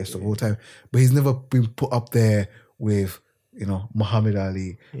the greatest of all time. But he's never been put up there with, Muhammad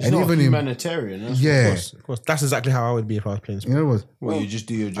Ali. He's and not even humanitarian. Of course. That's exactly how I would be if I was playing sport. You know what? Well, you just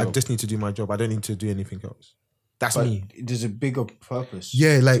do your job. I just need to do my job. I don't need to do anything else. That's me. There's a bigger purpose.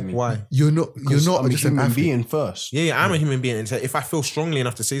 Yeah, like why? You're not just a human an being first. Yeah, I'm a human being. And so if I feel strongly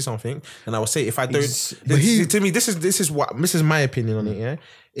enough to say something, then I will say it. If I don't, to me, this is my opinion on it. Yeah,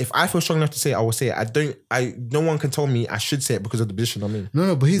 if I feel strong enough to say it, I will say it. No one can tell me I should say it because of the position I'm in.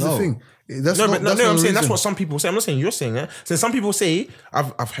 No, but here's the thing. I'm saying that's what some people say. I'm not saying you're saying it. So some people say,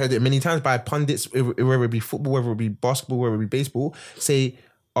 I've heard it many times by pundits, whether it be football, whether it be basketball, whether it be baseball, say,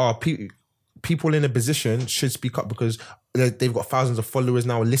 people in a position should speak up because they've got thousands of followers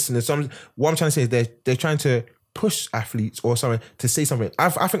now, listeners. So what I'm trying to say is they're trying to push athletes or something to say something. I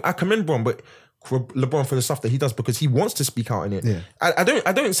think I commend LeBron for the stuff that he does because he wants to speak out in it. Yeah. I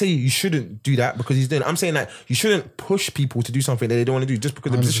don't say you shouldn't do that because he's doing it. I'm saying that you shouldn't push people to do something that they don't want to do just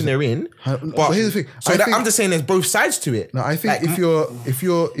because of the position they're in. But here's the thing. I'm just saying there's both sides to it. No, I think if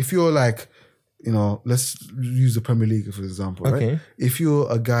you're like, let's use the Premier League for example, right? If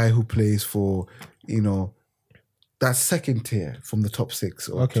you're a guy who plays for, that second tier from the top 6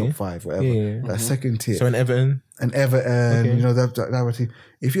 or top 5, whatever, that second tier. So an Everton, that team.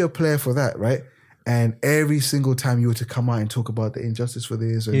 If you're a player for that, right? And every single time you were to come out and talk about the injustice for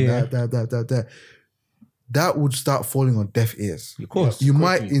this and that would start falling on deaf ears. Of course. You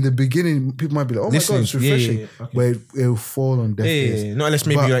might, in the beginning, people might be like, oh my God, it's refreshing. But it will fall on deaf ears. Not unless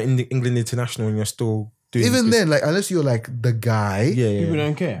maybe you're in the England international and you're still doing even this. Then, like, unless you're like the guy, people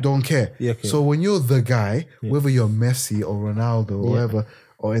don't care. Yeah, okay. So when you're the guy, whether you're Messi or Ronaldo or whatever,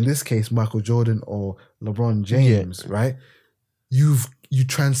 or in this case, Michael Jordan or LeBron James, right? You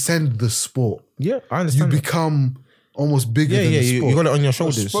transcend the sport. Yeah, I understand. You become almost bigger than the sport. You got it on your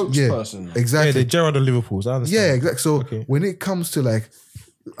shoulders. Spokesperson. Exactly. Yeah, the Gerrard of Liverpool's. I understand. Yeah, exactly. So when it comes to like,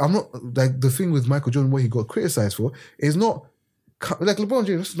 I'm not like the thing with Michael Jordan, what he got criticized for is not like LeBron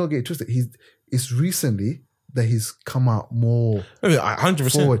James. Let's not get it twisted. It's recently that he's come out more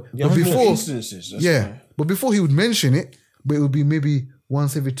 100%. forward. Yeah, but before, instances, but before he would mention it, but it would be maybe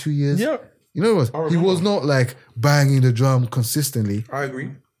once every 2 years. Yeah. You know what? He was not like banging the drum consistently. I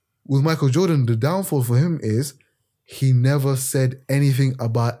agree. With Michael Jordan, the downfall for him is he never said anything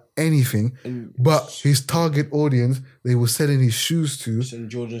about anything, but his target audience, they were selling his shoes to. Selling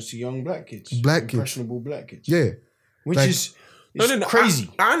Jordans to young black kids. Impressionable black kids. Yeah. Which is crazy.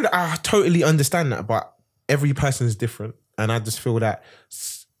 I totally understand that, but every person is different. And I just feel that...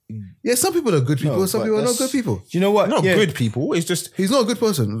 Yeah, some people are good people, some people are not good people. You know what? Not good people. It's just... He's not a good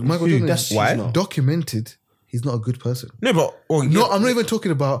person. Michael Jordan is why? Documented. He's not a good person. No, but... I'm not even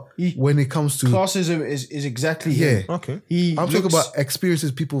talking about when it comes to... Classism is exactly him. Okay. I'm talking about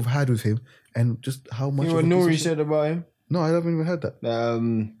experiences people have had with him and just how much... You know what Nori said about him? No, I haven't even heard that.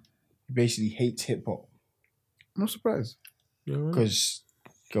 He basically hates hip-hop. I'm not surprised. Because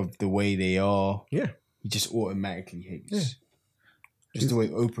of the way they are. Yeah. He just automatically hates. Yeah. Just the way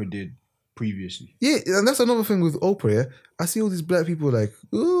Oprah did previously. Yeah, and that's another thing with Oprah, yeah? I see all these black people like,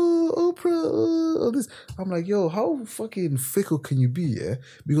 oh, Oprah, all this. I'm like, yo, how fucking fickle can you be, yeah?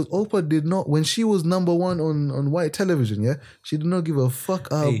 Because Oprah did not, when she was number 1 on white television, yeah? She did not give a fuck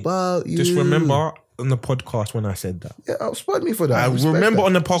about you. Just remember on the podcast when I said that. Yeah, spot me for that. I remember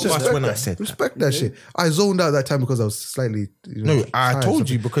on the podcast when I said that. Respect that shit. I zoned out that time because I was slightly... No, I told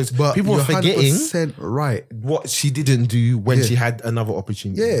you because but people are forgetting 100% right. What she didn't do when she had another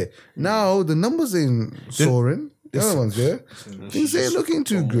opportunity. Yeah. Now, the numbers ain't soaring. The other ones, yeah? Things ain't looking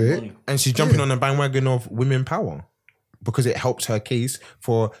too great. And she's jumping on the bandwagon of women power. because it helps her case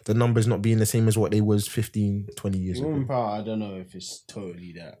for the numbers not being the same as what they was 15, 20 years ago. Woman power, I don't know if it's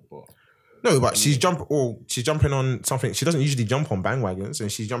totally that, but No, but she's jumping on something. She doesn't usually jump on bandwagons,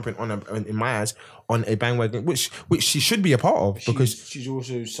 and she's jumping on in my eyes, on a bandwagon, which she should be a part of, because she's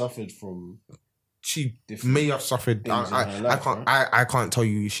also suffered from. She Different may have suffered. things in her life, I can't tell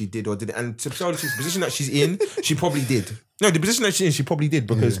you she did or didn't. And to tell you the position that she's in, she probably did. No, the position that she's in, she probably did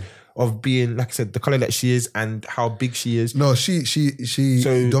because of being, like I said, the color that she is and how big she is. No, she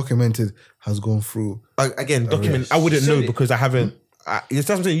documented has gone through. Again, document. I wouldn't know because I haven't. It's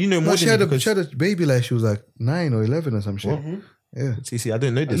something you know more. No, she had a baby like she was like 9 or 11 or some shit. Yeah. See, I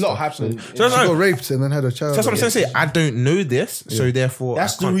don't know this. A lot happened. She got raped and then had a child. That's what I'm saying. I don't know this, so therefore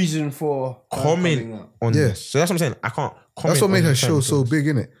that's the reason for comment on this. So that's what I'm saying. I can't comment. That's what made on her the show so big,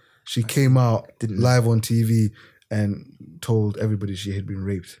 innit? She came out live on TV and told everybody she had been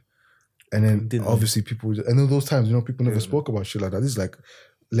raped. And then obviously people, and in those times, people never spoke about shit like that. This is like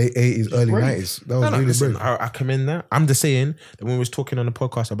late 80s, early 90s. That was really listen, brave. I commend that. I'm just saying that when we was talking on the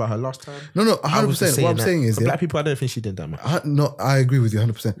podcast about her last time. No, 100%. What I'm saying is, for black people, I don't think she did that much. I agree with you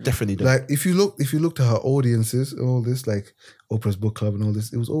 100%. Definitely don't. Like if you looked at her audiences, all this, like Oprah's book club and all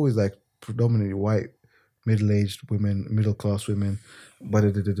this, it was always like predominantly white, middle-aged women, middle-class women,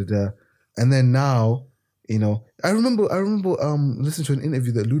 and then now, I remember listening to an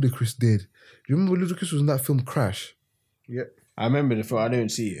interview that Ludacris did. You remember Ludacris was in that film Crash? Yeah. I remember the film. I didn't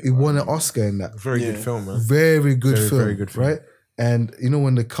see it. He won an Oscar in that. Very good film, man. Very good film. Very good film. Right? And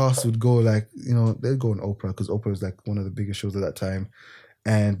when the cast would go like, they'd go on Oprah because Oprah was like one of the biggest shows at that time.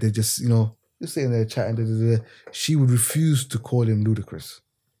 And they just, just sitting there chatting, she would refuse to call him Ludacris.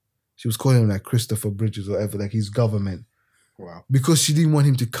 She was calling him like Christopher Bridges or whatever, like his government. Wow. Because she didn't want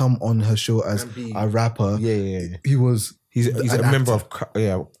him to come on her show as a rapper. Yeah. He's a member of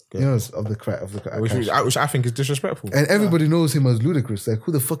of the crack, which I think is disrespectful. And everybody knows him as Ludacris. Like,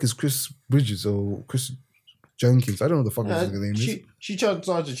 who the fuck is Chris Bridges or Chris Jenkins? I don't know what the fuck his name is. She tried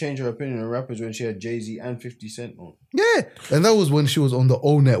to change her opinion on rappers when she had Jay-Z and 50 Cent on. Yeah, and that was when she was on the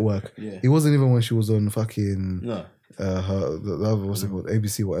O Network. Yeah, it wasn't even when she was on fucking no. What's it called?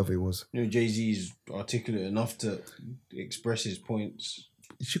 ABC, whatever it was. Jay-Z's articulate enough to express his points.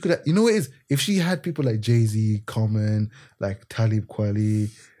 She could, what it is? If she had people like Jay-Z, Common, like Talib Kweli,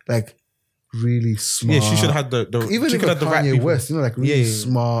 like really smart. Yeah, she should have had the even if the right Kanye people. West, like really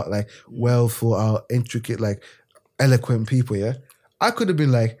smart, like well thought out, intricate, like eloquent people. Yeah, I could have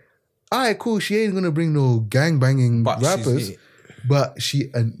been like, all right, cool. She ain't gonna bring no gangbanging rappers. But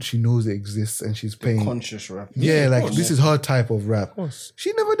she knows it exists and she's paying conscious rap. Yeah, like this is her type of rap.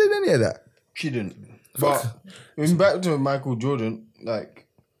 She never did any of that. She didn't. But back to Michael Jordan, like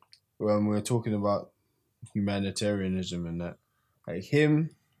when we were talking about humanitarianism and that, like him,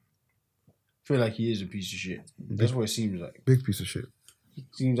 I feel like he is a piece of shit. That's what it seems like. Big piece of shit. It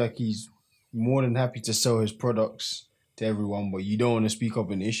seems like he's more than happy to sell his products to everyone, but you don't want to speak up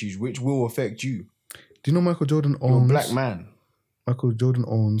on issues which will affect you. Do you know Michael Jordan owns... You're a black man. Michael Jordan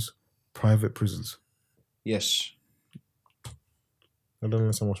owns private prisons. Yes. I don't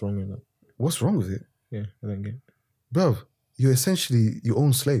understand what's wrong with that. What's wrong with it? Yeah, I don't get it. Bruv, you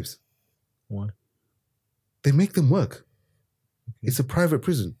own slaves. Why? They make them work. Okay. It's a private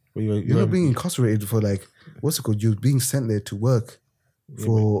prison. Well, you're not being incarcerated for like, what's it called? You're being sent there to work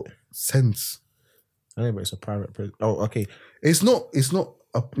for cents. I know, but it's a private prison. Oh, okay. It's not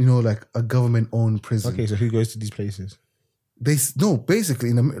a, like a government-owned prison. Okay, so who goes to these places?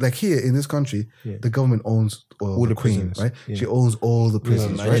 Basically, like here in this country, the government owns all the Queen, prisons, right? Yeah. She owns all the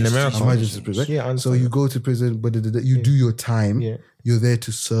prisons, right? In America, right? Yeah, so you go to prison, but you do your time. Yeah. You're there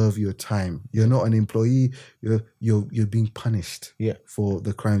to serve your time. You're not an employee. You're being punished for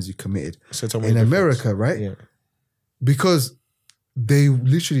the crimes you committed. So in America, right? Yeah. Because they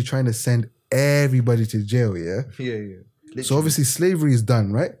literally trying to send everybody to jail. Yeah. Yeah. Literally. So obviously slavery is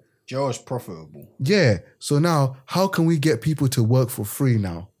done, right? Jail is profitable. Yeah. So now, how can we get people to work for free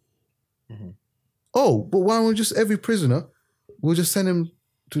now? Mm-hmm. Oh, but why don't just every prisoner, we'll just send him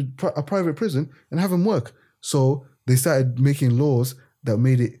to a private prison and have him work. So they started making laws that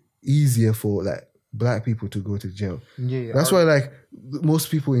made it easier for like black people to go to jail. Yeah. That's why like most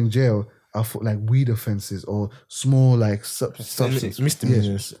people in jail are for like weed offenses or small like substance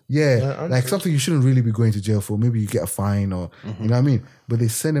misdemeanors. Yeah, like something you shouldn't really be going to jail for. Maybe you get a fine or you know what I mean. But they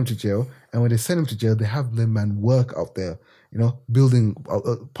send them to jail, and when they send them to jail, they have them work out there. Building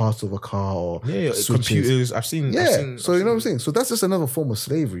parts of a car or computers. I've seen. So you know what I'm saying. So that's just another form of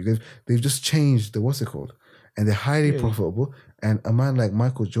slavery. They've just changed the what's it called, and they're highly profitable. And a man like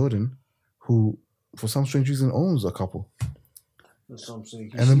Michael Jordan, who for some strange reason owns a couple. And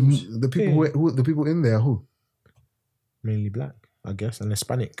the people the people in there who? mainly black, I guess, and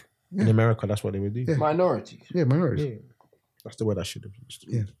Hispanic. In America, that's what they would do. Yeah. Minorities. Yeah, minorities. Yeah. That's the word I should have used.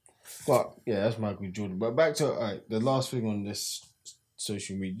 Yeah. But yeah, that's Michael Jordan. But back to the last thing on this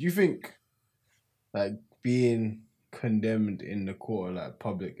social media. Do you think like being condemned in the court of like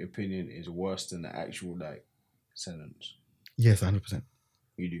public opinion is worse than the actual like sentence? Yes, 100%.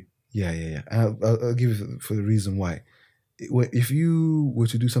 You do. Yeah. And I'll give you for the reason why. If you were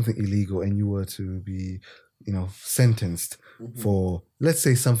to do something illegal and you were to be, sentenced for, let's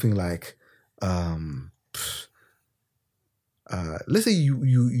say something like, let's say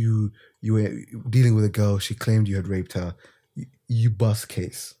you were dealing with a girl, she claimed you had raped her, you bust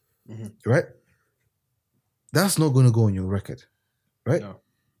case, right? That's not going to go on your record, right? No.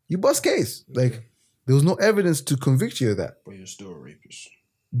 You bust case. Like, there was no evidence to convict you of that. But you're still a rapist.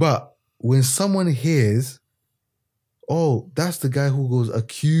 But when someone hears, oh, that's the guy who goes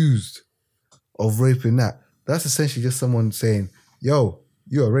accused of raping that, that's essentially just someone saying, yo,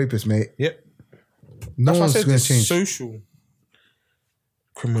 you're a rapist, mate. Yep. No one's going to change. Social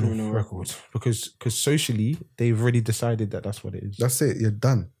criminal record. Because socially, they've already decided that that's what it is. That's it. You're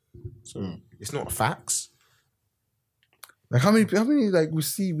done. So it's not facts. Like how many like we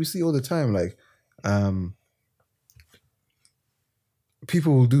see all the time, like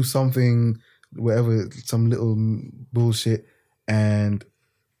people will do something, whatever, some little bullshit, and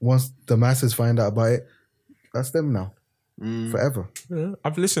once the masses find out about it, that's them now. Forever. Yeah.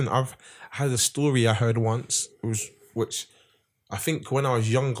 I've had a story I heard once, which I think when I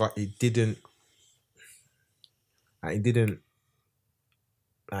was younger, it didn't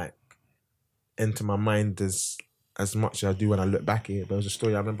like enter my mind as much as I do when I look back at it. But it was a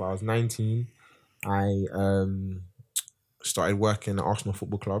story I remember. I was 19. I started working at Arsenal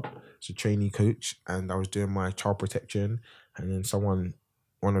Football Club as a trainee coach, and I was doing my child protection. And then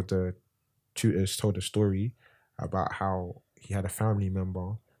one of the tutors told a story about how he had a family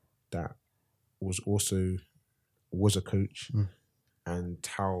member that was a coach, and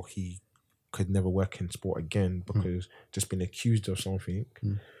how he could never work in sport again because just been accused of something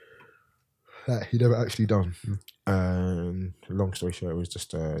that he never actually done. Long story short, it was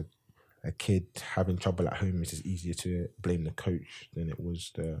just a kid having trouble at home. It's just easier to blame the coach than it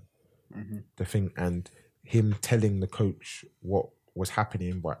was the thing. And him telling the coach what was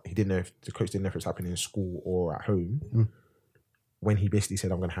happening, but he didn't know if the coach didn't know if it was happening in school or at home. When he basically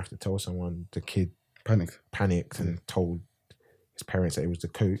said, I'm going to have to tell someone, the kid panicked and told his parents that it was the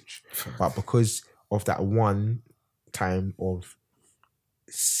coach. But because of that one time of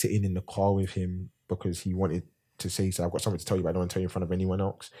sitting in the car with him, because he wanted to say, so I've got something to tell you, but I don't want to tell you in front of anyone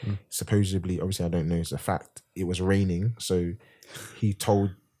else. Supposedly, obviously I don't know, it's a fact, it was raining. So he told...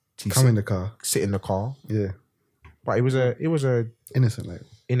 in the car. Sit in the car. Yeah. But it was a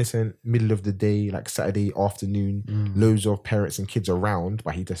innocent middle of the day, like Saturday afternoon, loads of parents and kids around,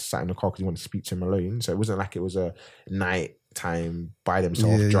 but he just sat in the car because he wanted to speak to him alone. So it wasn't like it was a night time by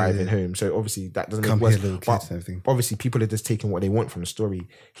themselves driving home. So obviously that doesn't make it worse. But obviously people are just taking what they want from the story.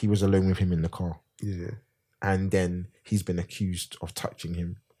 He was alone with him in the car. Yeah. And then he's been accused of touching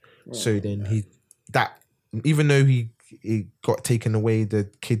him. So then even though he got taken away, the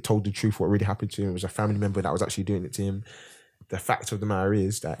kid told the truth what really happened to him. It was a family member that was actually doing it to him. The fact of the matter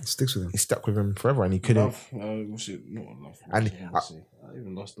is that it sticks with him. It stuck with him forever, and he couldn't. Not love. And I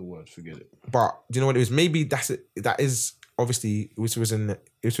even lost the word. Forget it. But do you know what it was? Maybe that's it. That is obviously it was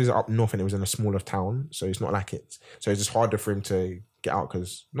up north, and it was in a smaller town, so it's not like it's. So it's just harder for him to get out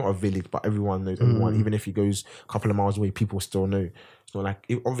because not a village, but everyone knows everyone. Even if he goes a couple of miles away, people still know. It's not like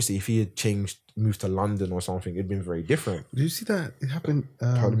obviously if he had moved to London or something, it'd been very different. Did you see that? It happened.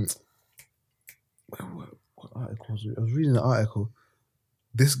 What article was it? I was reading an article.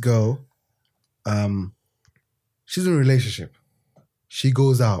 This girl, she's in a relationship. She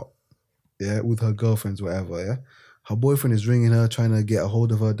goes out, with her girlfriends, whatever. Her boyfriend is ringing her, trying to get a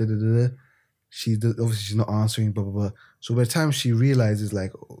hold of her. Obviously she's not answering. Blah blah blah. So by the time she realizes,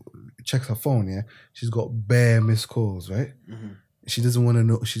 like, checks her phone, she's got bare missed calls, right? She doesn't want to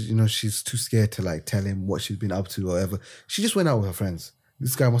know. She's too scared to like tell him what she's been up to or whatever. She just went out with her friends.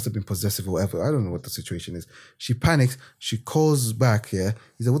 This guy must have been possessive or whatever. I don't know what the situation is. She panics. She calls back. He said,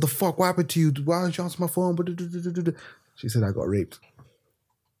 "What the fuck? What happened to you? Why didn't you answer my phone?" She said, "I got raped."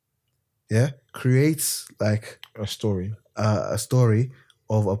 Creates like a story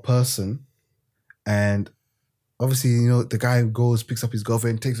of a person, and obviously, the guy goes, picks up his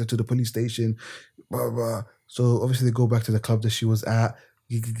girlfriend, takes her to the police station, blah blah. So obviously they go back to the club that she was at.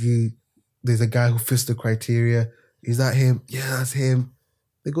 There's a guy who fits the criteria. Is that him? Yeah, that's him.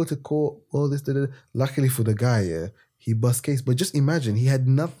 They go to court, all this. Luckily for the guy, he bust case. But just imagine, he had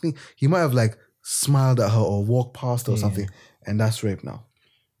nothing. He might have like smiled at her or walked past her or something, and that's rape now.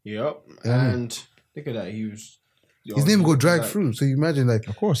 Yep. Yeah, I mean- And look at that. He was. His name got dragged through. So you imagine, like,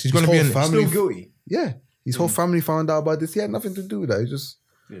 Of course, he's his going to be whole in. family. Still guilty. Yeah, his whole family found out about this. He had nothing to do with that. He just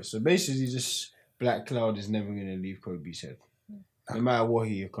Yeah. So basically, just Black Cloud is never going to leave Kobe's head, no matter what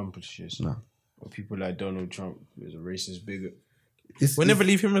he accomplishes. No. Or people like Donald Trump is a racist bigot. We'll never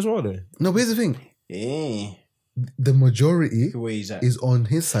leave him as well, though. No, but here's the thing: Yeah. the majority The way he's at. is on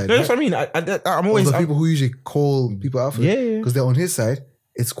his side. No, that's right? what I mean. I'm Of always. the people who usually call people out for Yeah, it, yeah. because they're on his side.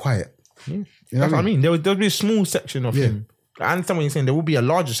 It's quiet. Yeah. You know That's what I mean. There'll be a small section of Yeah. him. I understand what you're saying. There will be a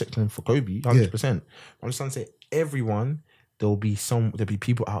larger section for Kobe, 100%. I'm just trying to say, everyone, there'll be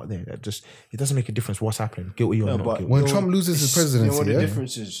people out there that just, it doesn't make a difference what's happening, guilty or No, not but guilty. When Trump loses his presidency, You know what the yeah,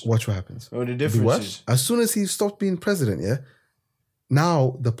 difference is? watch what happens. You know what the be difference worse? is? As soon as he stopped being president, yeah,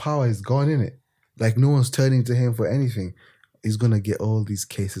 now the power is gone in it. Like no one's turning to him for anything. He's gonna get all these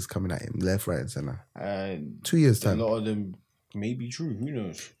cases coming at him, left, right, and center. And 2 years a time, lot of them may be true. Who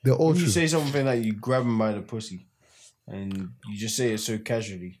knows? they're all If you true. say something like you grab him by the pussy and you just say it so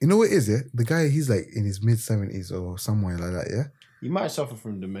casually, You know what it is, yeah? The guy, he's like in his mid-70s or somewhere like that, yeah? you might suffer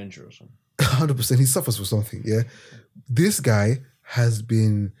from dementia or something. 100%. He suffers for something, yeah? This guy has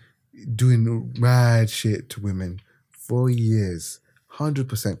been doing mad shit to women for years.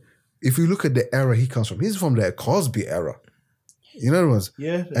 100%. If you look at the era he comes from, he's from the Cosby era. You know what I mean?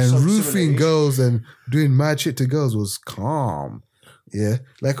 Yeah. And roofing girls and doing mad shit to girls was calm. Yeah.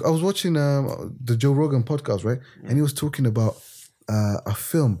 Like I was watching the Joe Rogan podcast, right? And he was talking about a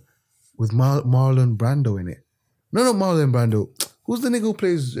film with Marlon Brando in it. No, not Marlon Brando. Who's the nigga who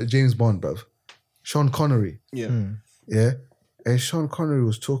plays James Bond, bruv? Sean Connery. Yeah. Yeah. And Sean Connery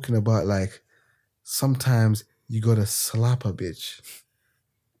was talking about like sometimes you gotta slap a bitch.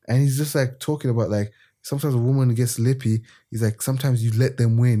 And he's just like talking about like sometimes a woman gets lippy. He's like, sometimes you let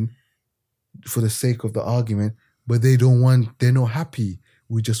them win for the sake of the argument, but they're not happy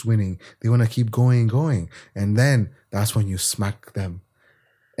with just winning. They want to keep going. And then that's when you smack them.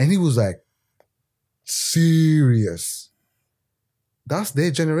 And he was like, serious. That's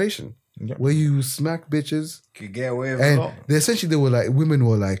their generation. Yep. Where you smack bitches. Could get away with a lot. And they were like, women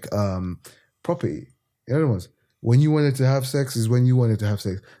were like property. In other words, when you wanted to have sex is when you wanted to have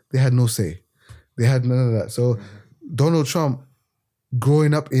sex. They had no say. They had none of that. So Donald Trump,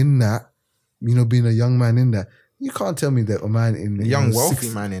 growing up in that, you know, being a young man in that, you can't tell me that a man in A young, you know, wealthy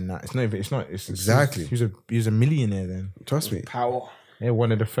man in that. It's Exactly. He was a millionaire then. Trust me. Power. Yeah,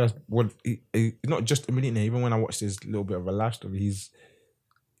 one of the first. Not just a millionaire. Even when I watched his little bit of a life story,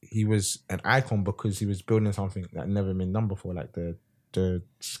 he was an icon because he was building something that never been done before, like the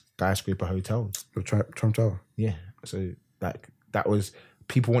skyscraper hotels. The Trump Tower. Yeah, so like that was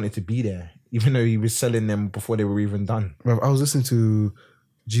people wanted to be there, even though he was selling them before they were even done. I was listening to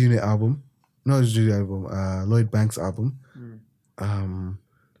G-Unit album. No, it's G-Unit album. Lloyd Banks album. I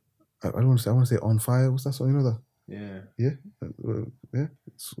don't want to say. I want to say On Fire. What's that song? You know that? Yeah. Yeah.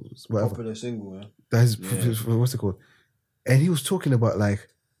 It's whatever. Popular single, yeah. That's Yeah. what's it called? And he was talking about like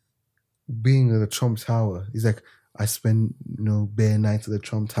being at the Trump Tower. He's like, I spend bare nights at the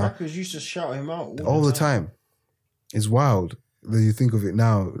Trump Tower Rappers used to shout him out all the time. It's wild that you think of it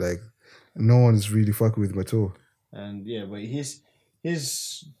now. Like no one's really fucking with him at all. And yeah, but his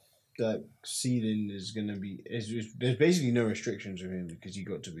that ceiling is gonna be. There's basically no restrictions with him because he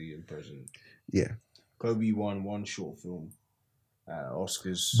got to be in president. Yeah, Kobe won one short film,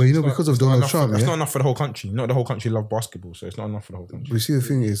 Oscars. but because of Donald Trump, That's yeah. not enough for the whole country. Not the whole country love basketball, so it's not enough for the whole country. But you see, the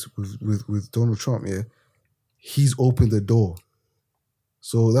thing is with Donald Trump, yeah, he's opened the door.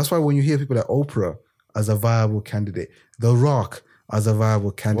 So that's why when you hear people like Oprah as a viable candidate, The Rock as a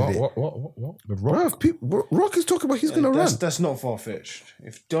viable candidate, What? The Rock? Bruv, Rock is talking about he's gonna run. That's not far fetched.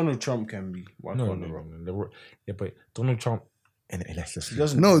 If Donald Trump can be, why No, can't The Rock? The Rock. Yeah, but Donald Trump. And let's just He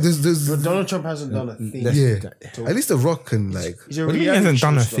doesn't. No, there's But Donald Trump hasn't done a thing. yeah. At least The Rock can like He's a What do you mean he reality hasn't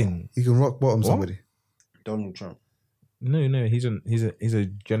done a show star. thing? he can rock bottom somebody. Donald Trump. No, he's a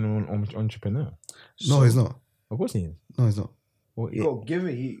genuine entrepreneur. No, he's not. Of course he is. No, he's not. Well, He got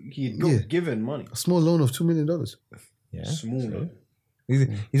given. He got Yeah. given money. A small loan of $2 million. yeah. Small. So,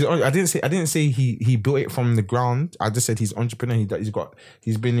 he's. I didn't say he built it from the ground. I just said he's entrepreneur.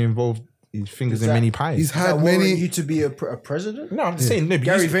 He's been involved. His fingers Is in that- many pies. He's Does that had warrant many. you to be a president? no, I'm just saying no. but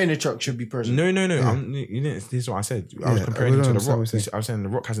Gary you- Vaynerchuk should be president. No. Yeah. You didn't. This is what I said. I was Yeah, comparing I him to don't the understand Rock. what you're saying. I was saying the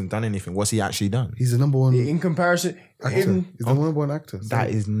Rock hasn't done anything. What's he actually done? He's the number one In comparison, actor. even He's the number one actor. That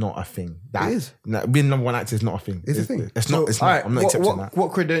is not a thing. That is. No, being number one actor is not a thing. It's a thing. It's not. It's not. alright, I'm not what, accepting what, that.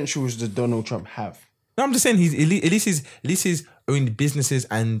 What credentials does Donald Trump have? No, I'm just saying at least he's owned businesses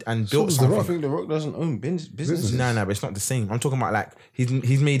and built does The something. I think The Rock doesn't own businesses. No, but it's not the same. I'm talking about like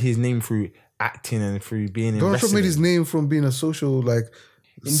he's made his name through acting and through being in Donald Trump wrestling. made his name from being a social In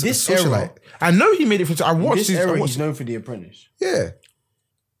this socialite. era, I know he made it from. I in watched this his. I era, watched, he's known for The Apprentice. Yeah,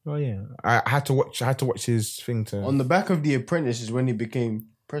 oh yeah, I had to watch. I had to watch his thing to. On the back of The Apprentice is when he became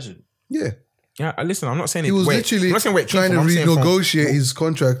president. yeah. Yeah, listen, I'm not saying He was literally I'm not saying where it came trying to from, I'm saying from- renegotiate his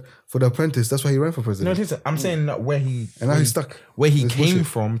contract for The Apprentice. That's why he ran for No, president. listen, I'm saying that where he And now he's stuck. where he It's came bullshit.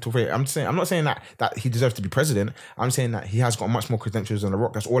 from to where I'm not saying that he deserves to be president. I'm saying that he has got much more credentials than The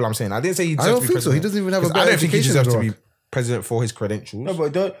Rock. That's all I'm saying. I didn't say he deserves don't to be think so. president. He doesn't even have a 'Cause I better don't think he education than deserves The to be Rock. president for his credentials. No,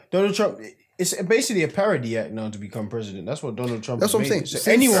 but Donald Trump, it's basically a parody act now to become president. That's what Donald Trump. That's what I'm made saying. it. So Since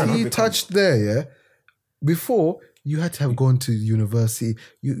anyone he can become- touched there, yeah. Before you had to have gone to university,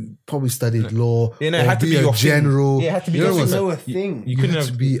 you probably studied law, Yeah, no, it or had to be be a your thing. general. Yeah, it had to be You your know thing. what I'm know saying? a thing. You couldn't had to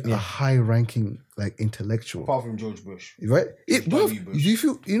have- be yeah. a high-ranking intellectual, apart from George Bush. right? W. Bush.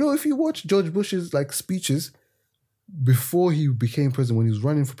 If you watch George Bush's speeches before he became president, when he was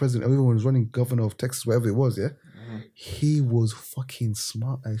running for president, or even when he was running governor of Texas, whatever it was, yeah, he was fucking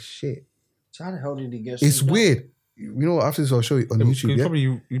smart as shit. So how the hell did he get? It's so dumb? weird. You know, after this, I'll show you on YouTube. Yeah,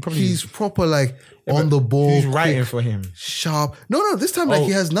 You probably he's proper on the ball. who's writing quick, for him? sharp. No, this time Oh.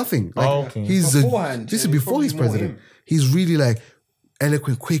 he has nothing. Okay. He's Beforehand, this so is it's before he's probably more president. him. He's really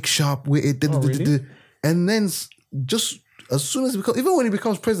eloquent, quick, sharp, witted. Oh, really? And then just as soon as even when he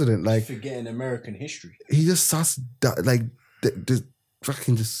becomes president, Forgetting American history, he just starts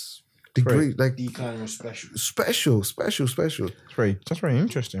fucking just degrade decline was special. special. That's very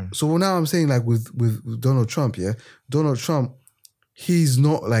interesting. So now I'm saying with Donald Trump, yeah, Donald Trump, he's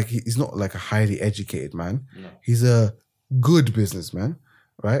not a highly educated man. No. He's a good businessman,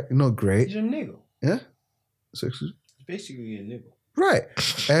 right? Not great, He's a nigga. yeah. So excuse- He's basically a nigga. right,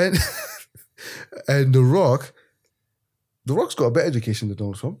 and and The Rock's got a better education than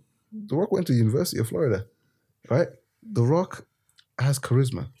Donald Trump. The Rock went to the University of Florida, right? The Rock has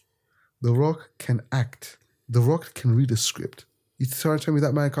charisma. The Rock can act. The Rock can read a script. You trying to tell me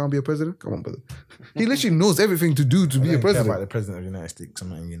that man can't be a president? Come on, brother. He literally knows everything to do to be a I don't care about president. the president of the United States. I'm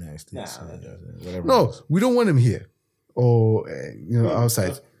not in the United States. Nah, whatever. No, we don't want him here or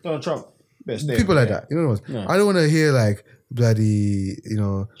outside. Donald Trump. Best stay People over like there. that. You know what? No. I don't want to hear bloody,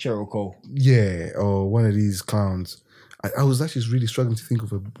 Cheryl Cole. yeah, or one of these clowns. I was actually really struggling to think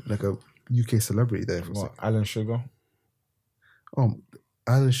of a UK celebrity there. For a What, second. Alan Sugar?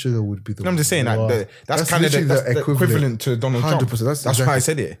 Alan Sugar would be the. No, I'm just saying worst. that's kind of literally the equivalent to Donald Trump. 100%, that's why exactly- I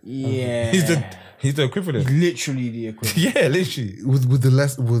said it. Yeah. He's the equivalent. literally the equivalent Yeah, literally. with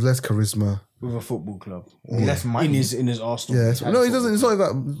less charisma. with a football club. Less money. In his Arsenal. Yeah, He had no, a he doesn't. It's football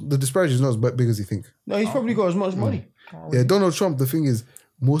not like that. The disparity is not as big as you think. club. No, he's probably got as much money. Yeah, Donald Trump. The thing is,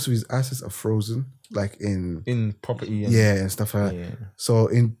 most of his assets are frozen, in property. and stuff like that. Yeah. So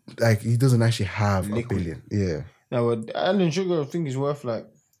he doesn't actually have Liquid. a billion. Yeah, Now, Alan Sugar, I think he's worth the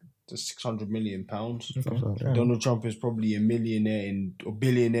 £600 million. Yeah. Donald Trump is probably a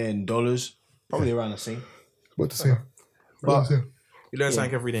billionaire in dollars. Probably around the same. what to say? But You learn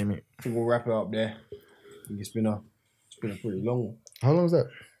something every day, mate. I think we'll wrap it up there. I think it's been a pretty long one. How long is that?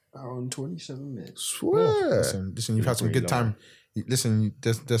 Hour and 27 minutes. Swear. Listen, you've had some good time. Listen,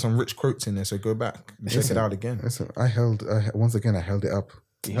 there's some rich quotes in there, so go back and check it out again. Listen, once again I held it up.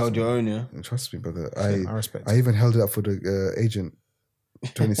 You held your own, yeah? And trust me, brother. I respect I even held it up for the Agent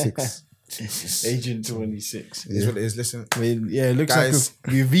 26. Agent 26. It's what it is. Listen. I mean, yeah, it looks Guys.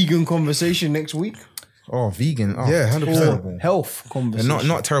 like a vegan conversation next week. Oh, vegan. Oh, Yeah, 100%. terrible. Health And conversation.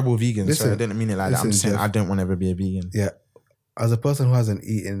 not terrible vegan. So Listen, I didn't mean it like that. I'm listen, just saying Jeff. I don't want to ever be a vegan. Yeah. As a person who hasn't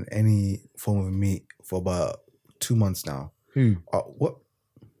eaten any form of meat for about 2 months now. Who? What?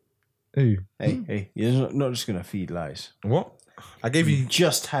 Who? Hey, you're not just going to feed lies. What? I gave you.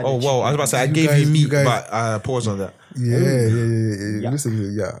 Just had Oh, a well, I was about to say I You gave guys- you you meat, guys- but pause on that. Yeah. Yeah.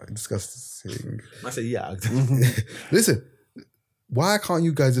 Listen, disgusting. I said yeah. Listen, why can't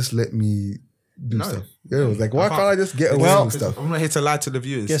you guys just let me do No. stuff? Yeah, why I can't I just get away Well, with stuff? I'm not here to lie to the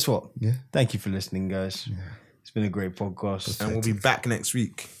viewers. Guess what? Yeah. Thank you for listening, guys. It's been a great podcast. And we'll be back next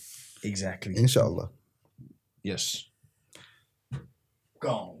week. Exactly. Inshallah. Yes.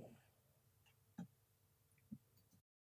 Gone.